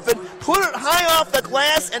Hoffman, put it high off the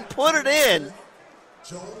glass, and put it in.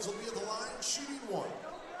 Jones will be at the line shooting 1.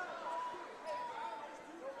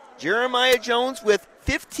 Jeremiah Jones with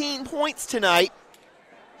 15 points tonight.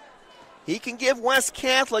 He can give West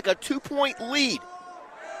Catholic a 2-point lead.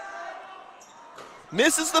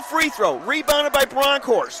 Misses the free throw. Rebounded by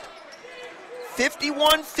Bronkhorst.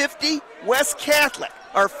 51-50 West Catholic.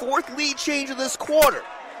 Our 4th lead change of this quarter.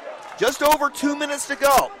 Just over 2 minutes to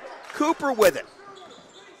go. Cooper with it.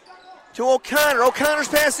 To O'Connor. O'Connor's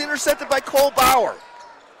pass intercepted by Cole Bauer.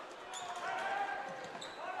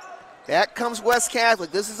 Back comes West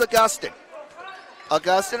Catholic. This is Augustin.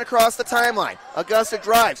 Augustin across the timeline. Augustin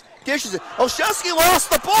drives. Dishes it. Olszewski lost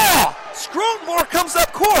the ball. Scrotenbauer comes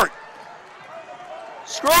up court.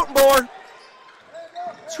 Scrotenbauer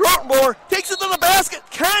takes it to the basket.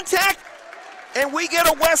 Contact. And we get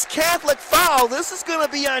a West Catholic foul. This is going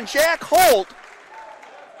to be on Jack Holt.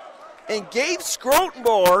 And Gabe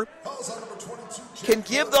Scrotenbauer can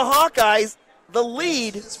give the Hawkeyes the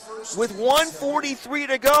lead with 1:43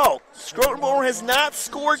 to go. Scrotenbauer has not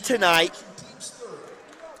scored tonight.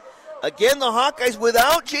 Again, the Hawkeyes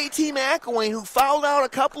without J.T. McElwain, who fouled out a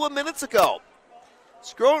couple of minutes ago.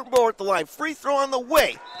 Scrotenbauer at the line. Free throw on the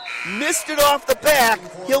way. Missed it off the back.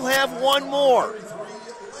 He'll have one more.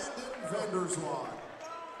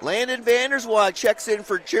 Landon Vanderswag checks in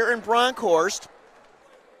for Jaron Bronkhorst.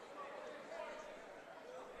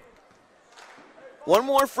 One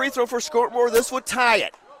more free throw for Scrotenbauer. This would tie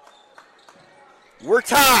it. We're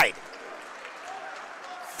tied.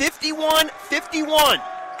 51-51.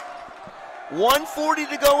 1:40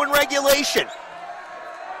 to go in regulation.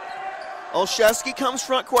 Olszewski comes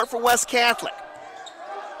front court for West Catholic.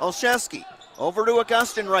 Olszewski over to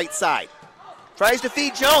Augustin right side. Tries to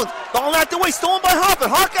feed Jones. Ball knocked away, stolen by Hoffman.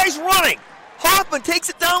 Hawkeyes running. Hoffman takes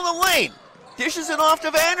it down the lane. Dishes it off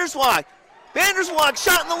to Vanderswag. Vanderswag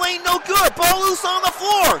shot in the lane, no good. Ball loose on the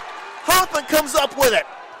floor. Hoffman comes up with it.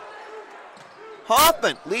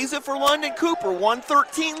 Hoffman leaves it for London Cooper.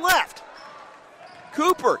 1:13 left.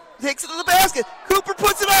 Cooper takes it to the basket. Cooper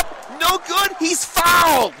puts it up. No good. He's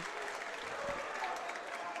fouled.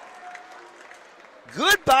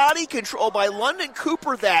 Good body control by London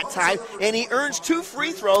Cooper that time, and he earns 2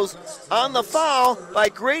 free throws on the foul by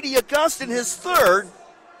Grady Augustin, his 3rd.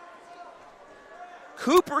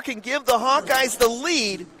 Cooper can give the Hawkeyes the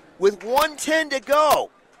lead with 1:10 to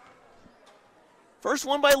go. First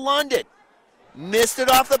one by London. Missed it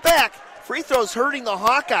off the back. Free throws hurting the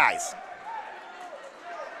Hawkeyes.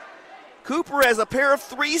 Cooper has a pair of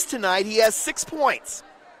threes tonight. He has 6 points.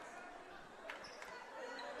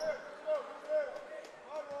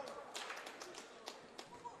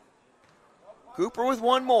 Cooper with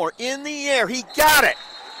one more. In the air. He got it.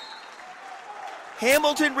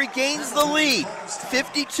 Hamilton regains the lead.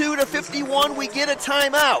 52-51. We get a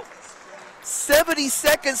timeout. 70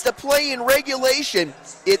 seconds to play in regulation.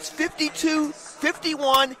 It's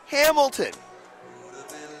 52-51 Hamilton.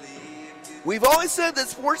 We've always said that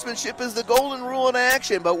sportsmanship is the golden rule in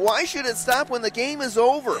action, but why should it stop when the game is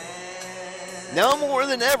over? Now more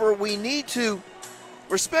than ever, we need to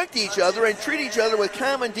respect each other and treat each other with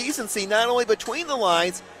common decency, not only between the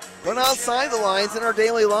lines, but outside the lines in our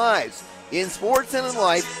daily lives. In sports and in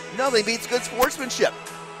life, nothing beats good sportsmanship.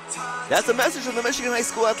 That's a message from the Michigan High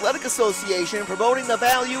School Athletic Association, promoting the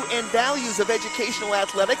value and values of educational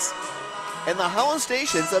athletics and the Holland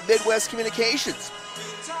stations of Midwest Communications.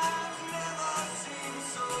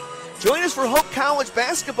 Join us for Hope College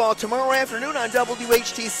basketball tomorrow afternoon on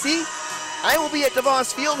WHTC. I will be at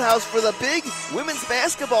DeVos Fieldhouse for the big women's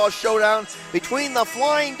basketball showdown between the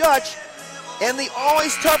Flying Dutch and the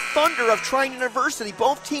always tough Thunder of Trine University.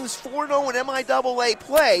 Both teams 4-0 in MIAA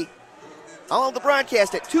play. I'll have the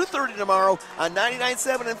broadcast at 2:30 tomorrow on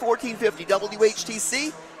 99.7 and 1450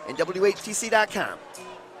 WHTC and WHTC.com.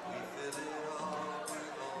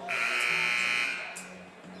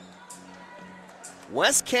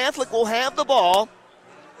 West Catholic will have the ball.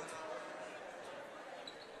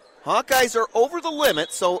 Hawkeyes are over the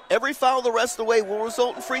limit, so every foul the rest of the way will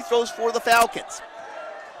result in free throws for the Falcons.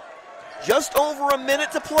 Just over a minute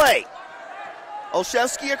to play.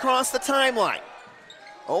 Olszewski across the timeline.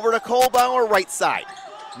 Over to Cole Bauer, right side.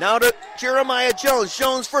 Now to Jeremiah Jones.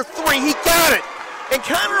 Jones for three. He got it. And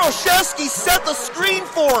Connor Olszewski set the screen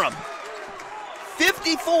for him.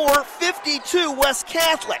 54-52 West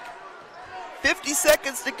Catholic. 50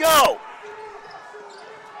 seconds to go.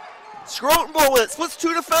 Scrotenbohr with it. Splits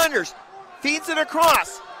two defenders. Feeds it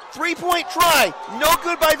across. Three-point try. No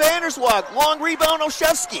good by Vanderswag. Long rebound,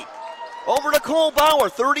 Olszewski. Over to Cole Bauer.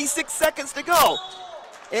 36 seconds to go.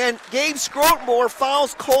 And Gabe Scrotenbohr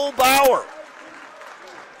fouls Cole Bauer.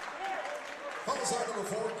 Fouls out number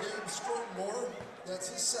 4, Gabe Scrotenbohr. That's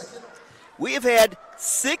his second. We have had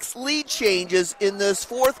 6 lead changes in this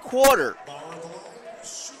fourth quarter. Bauer at the line,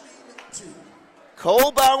 shooting 2.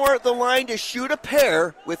 Cole Bauer at the line to shoot a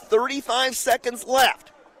pair with 35 seconds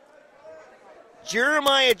left.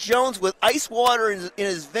 Jeremiah Jones with ice water in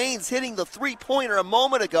his veins hitting the three-pointer a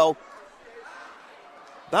moment ago.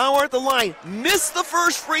 Bauer at the line, missed the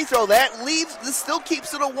first free throw. This still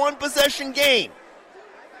keeps it a one-possession game.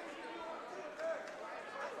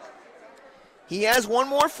 He has one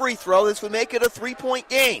more free throw. This would make it a three-point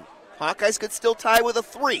game. Hawkeyes could still tie with a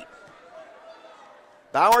 3.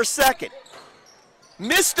 Bauer second.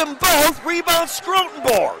 Missed them both. Rebound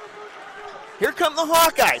Scrotenbohr. Here come the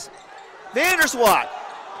Hawkeyes. Vanderswag.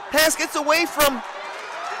 Pass gets away from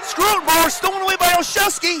Scrotenbohr, stolen away by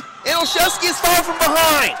Olszewski, and Olszewski is fouled from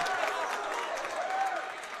behind.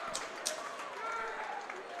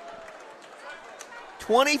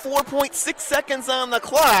 .6 seconds on the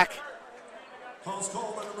clock. Foul's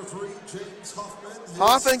called by number 3, James Hoffman.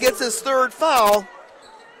 Hoffman gets his third foul.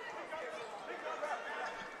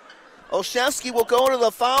 Olszewski will go to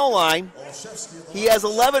the foul line. He has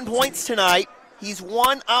 11 points tonight. He's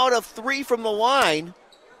 1 out of 3 from the line.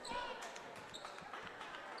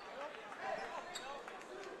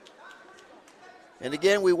 And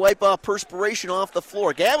again, we wipe off perspiration off the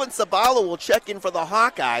floor. Gavin Sabala will check in for the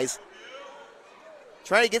Hawkeyes.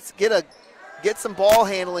 Trying to get some ball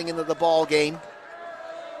handling into the ball game.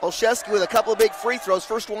 Olszewski with a couple of big free throws.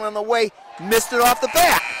 First one on the way, missed it off the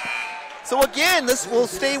back. So again, this will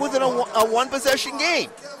stay within a one-possession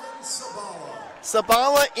game.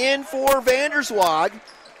 Sabala in for Vanderswag.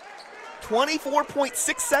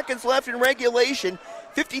 24.6 seconds left in regulation.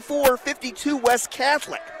 54-52 West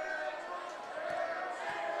Catholic.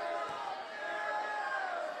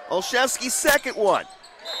 Olszewski's second one.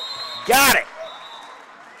 Got it.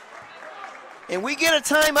 And we get a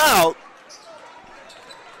timeout.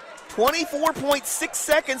 24.6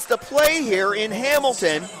 seconds to play here in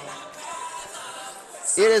Hamilton.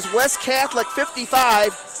 It is West Catholic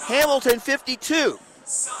 55, Hamilton 52.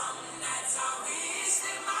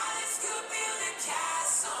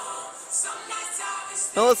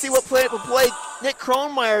 Now let's see what play Nick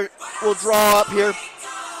Kronmeyer will draw up here.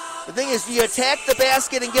 The thing is, do you attack the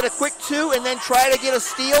basket and get a quick 2 and then try to get a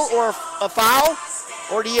steal or a foul?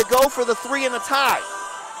 Or do you go for the 3 and a tie?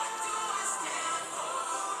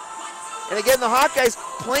 And again, the Hawkeyes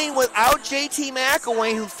playing without J.T.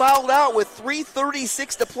 McElwain, who fouled out with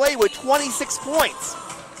 3:36 to play with 26 points.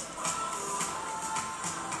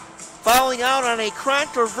 Fouling out on a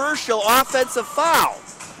controversial offensive foul.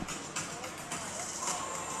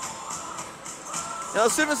 Now,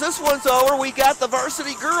 as soon as this one's over, we got the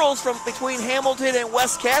varsity girls from between Hamilton and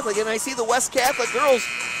West Catholic, and I see the West Catholic girls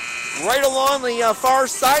right along the far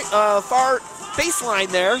baseline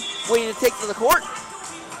there, waiting to take to the court.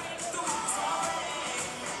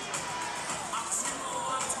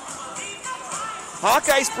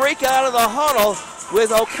 Hawkeyes break out of the huddle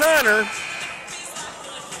with O'Connor,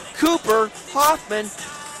 Cooper, Hoffman,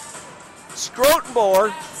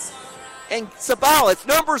 Scrotenbohr, and Sabala. It's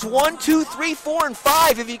numbers 1, 2, 3, 4, and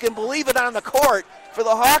 5, if you can believe it, on the court for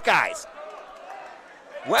the Hawkeyes.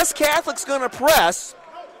 West Catholic's going to press.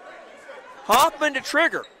 Hoffman to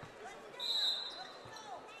trigger.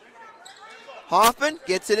 Hoffman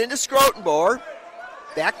gets it into Scrotenbohr.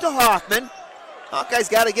 Back to Hoffman.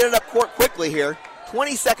 Hawkeyes got to get it up court quickly here.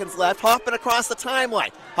 20 seconds left. Hoffman across the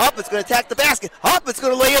timeline. Hoffman's going to attack the basket. Hoffman's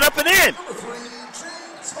going to lay it up and in.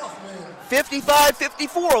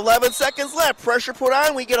 55-54, 11 seconds left. Pressure put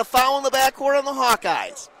on. We get a foul in the backcourt on the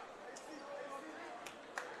Hawkeyes.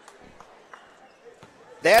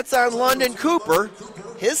 That's on London Cooper,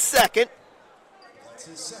 his second. That's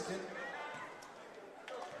his second.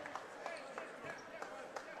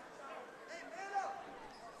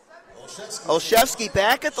 Olszewski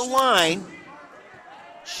back at the line,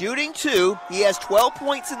 shooting 2. He has 12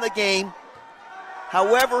 points in the game.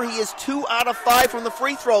 However, he is 2 out of 5 from the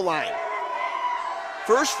free throw line.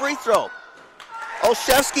 First free throw.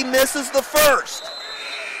 Olszewski misses the first.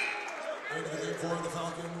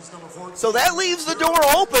 So that leaves the door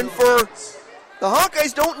open for the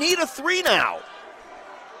Hawkeyes. Don't need a 3 now.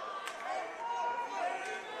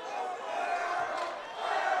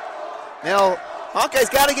 Now, Hawkeyes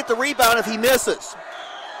got to get the rebound if he misses.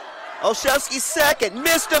 Olszewski's second.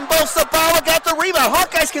 Missed them both. Sabala got the rebound.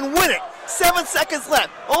 Hawkeyes can win it. 7 seconds left.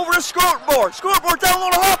 Over to scoreboard. Scoreboard down low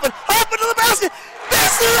to Hoffman. Hoffman to the basket.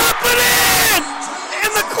 This is up and in!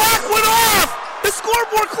 And the clock went off. The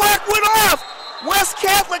scoreboard clock went off. West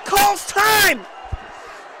Catholic calls time.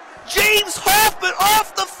 James Hoffman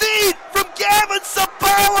off the feed from Gavin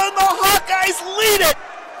Sabala, and the Hawkeyes lead it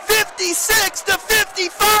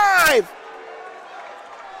 56-55.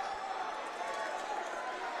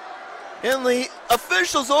 And the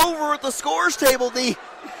officials over at the scores table,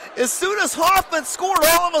 as soon as Hoffman scored,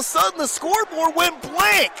 all of a sudden the scoreboard went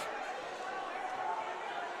blank.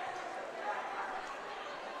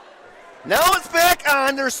 Now it's back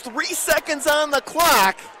on. There's 3 seconds on the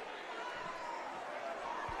clock.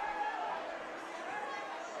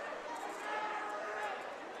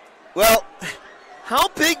 Well, how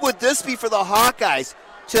big would this be for the Hawkeyes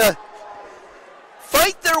to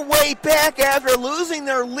fight their way back after losing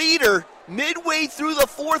their leader midway through the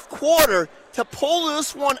fourth quarter to pull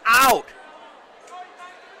this one out?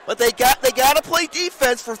 But they got to play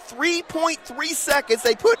defense for 3.3 seconds.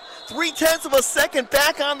 They put 0.3 of a second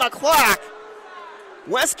back on the clock.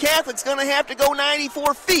 West Catholic's going to have to go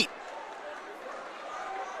 94 feet.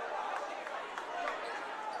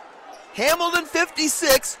 Hamilton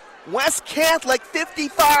 56, West Catholic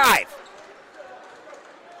 55.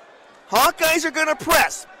 Hawkeyes are going to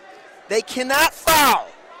press. They cannot foul.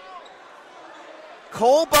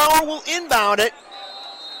 Cole Bauer will inbound it.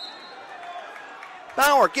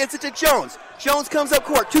 Bauer gets it to Jones. Jones comes up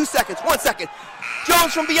court. 2 seconds. 1 second.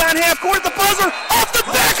 Jones from beyond half court. The buzzer off the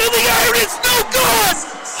back of the iron. It's no good.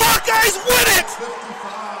 Hawkeyes win it.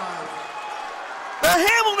 The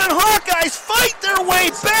Hamilton Hawkeyes fight their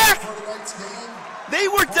way back. They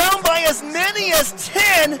were down by as many as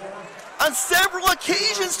 10 on several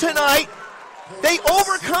occasions tonight. They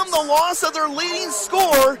overcome the loss of their leading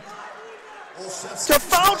scorer to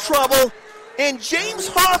foul trouble. And James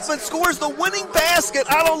Hoffman scores the winning basket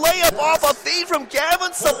on a layup off a feed from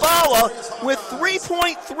Gavin Sabala with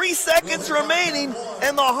 3.3 seconds remaining,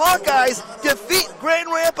 and the Hawkeyes defeat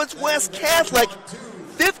Grand Rapids West Catholic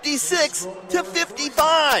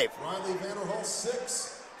 56-55.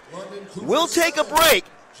 We'll take a break,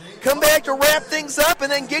 come back to wrap things up,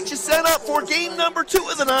 and then get you set up for game number 2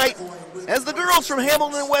 of the night as the girls from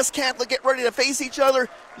Hamilton and West Catholic get ready to face each other.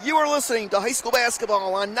 You are listening to high school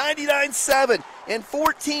basketball on 99.7 and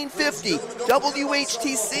 1450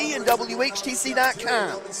 WHTC and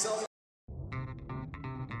WHTC.com.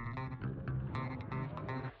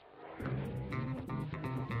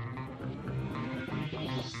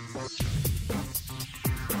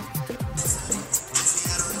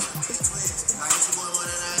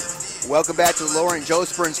 Welcome back to the Lauren Joe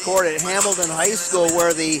Springs Court at Hamilton High School,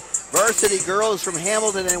 where the varsity girls from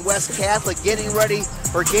Hamilton and West Catholic getting ready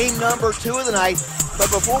for game number 2 of the night.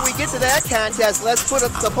 But before we get to that contest, let's put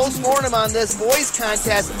up the postmortem on this boys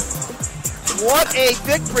contest. What a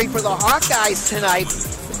victory for the Hawkeyes tonight.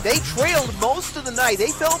 They trailed most of the night.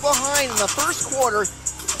 They fell behind in the first quarter.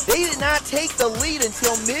 They did not take the lead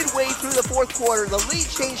until midway through the fourth quarter. The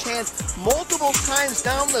lead changed hands multiple times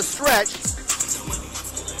down the stretch.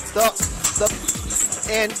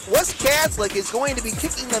 And West Catholic is going to be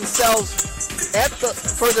kicking themselves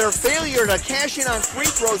for their failure to cash in on free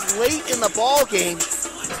throws late in the ball game.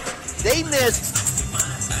 They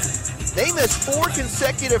missed 4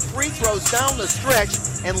 consecutive free throws down the stretch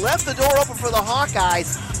and left the door open for the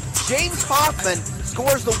Hawkeyes. James Hoffman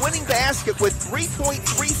scores the winning basket with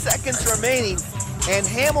 3.3 seconds remaining, and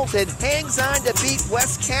Hamilton hangs on to beat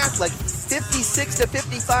West Catholic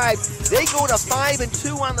 56-55. They go to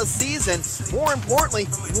 5-2 on the season. More importantly,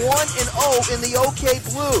 1-0 in the OK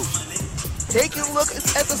Blue. Taking a look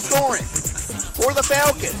at the scoring for the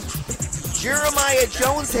Falcons. Jeremiah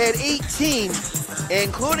Jones had 18,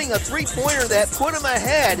 including a three-pointer that put him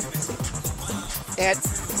ahead at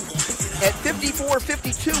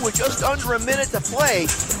 54-52 with just under a minute to play.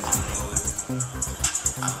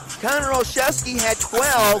 Connor Olszewski had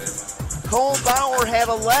 12. Cole Bauer had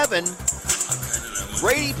 11.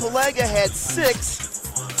 Brady Palega had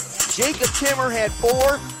 6. Jacob Timmer had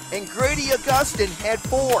 4. And Grady Augustin had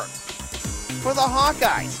 4. For the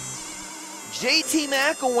Hawkeyes, JT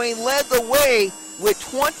McElwain led the way with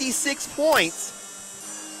 26 points.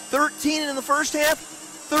 13 in the first half,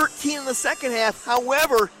 13 in the second half.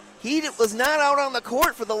 However, he was not out on the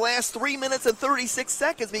court for the last 3 minutes and 36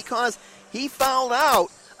 seconds because he fouled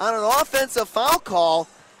out on an offensive foul call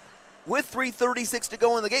with 3:36 to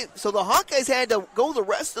go in the game. So the Hawkeyes had to go the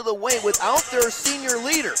rest of the way without their senior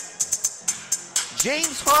leader.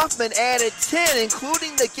 James Hoffman added 10,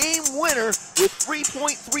 including the game winner with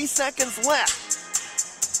 3.3 seconds left.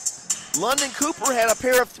 London Cooper had a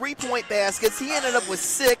pair of three-point baskets. He ended up with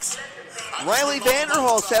 6. Riley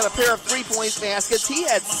Vanderhulst had a pair of three-point baskets. He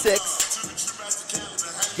had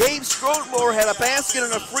 6. Gabe Strodemower had a basket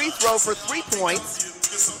and a free throw for 3 points.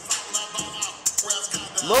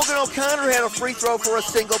 Logan O'Connor had a free throw for a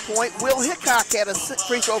single point. Will Hickok had a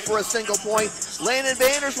free throw for a single point. Landon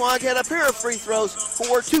Vanderswag had a pair of free throws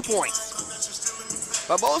for 2 points.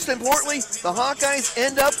 But most importantly, the Hawkeyes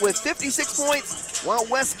end up with 56 points, while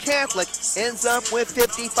West Catholic ends up with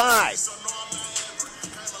 55.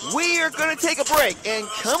 We are going to take a break, and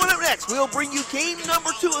coming up next, we'll bring you game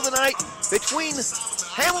number 2 of the night between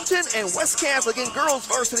Hamilton and West Catholic in girls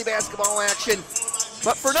varsity basketball action.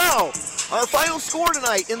 But for now, our final score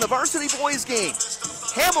tonight in the varsity boys game,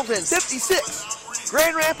 Hamilton 56,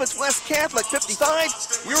 Grand Rapids West Catholic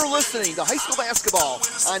 55. You're listening to high school basketball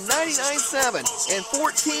on 99.7 and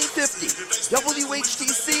 1450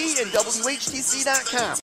 WHTC and WHTC.com.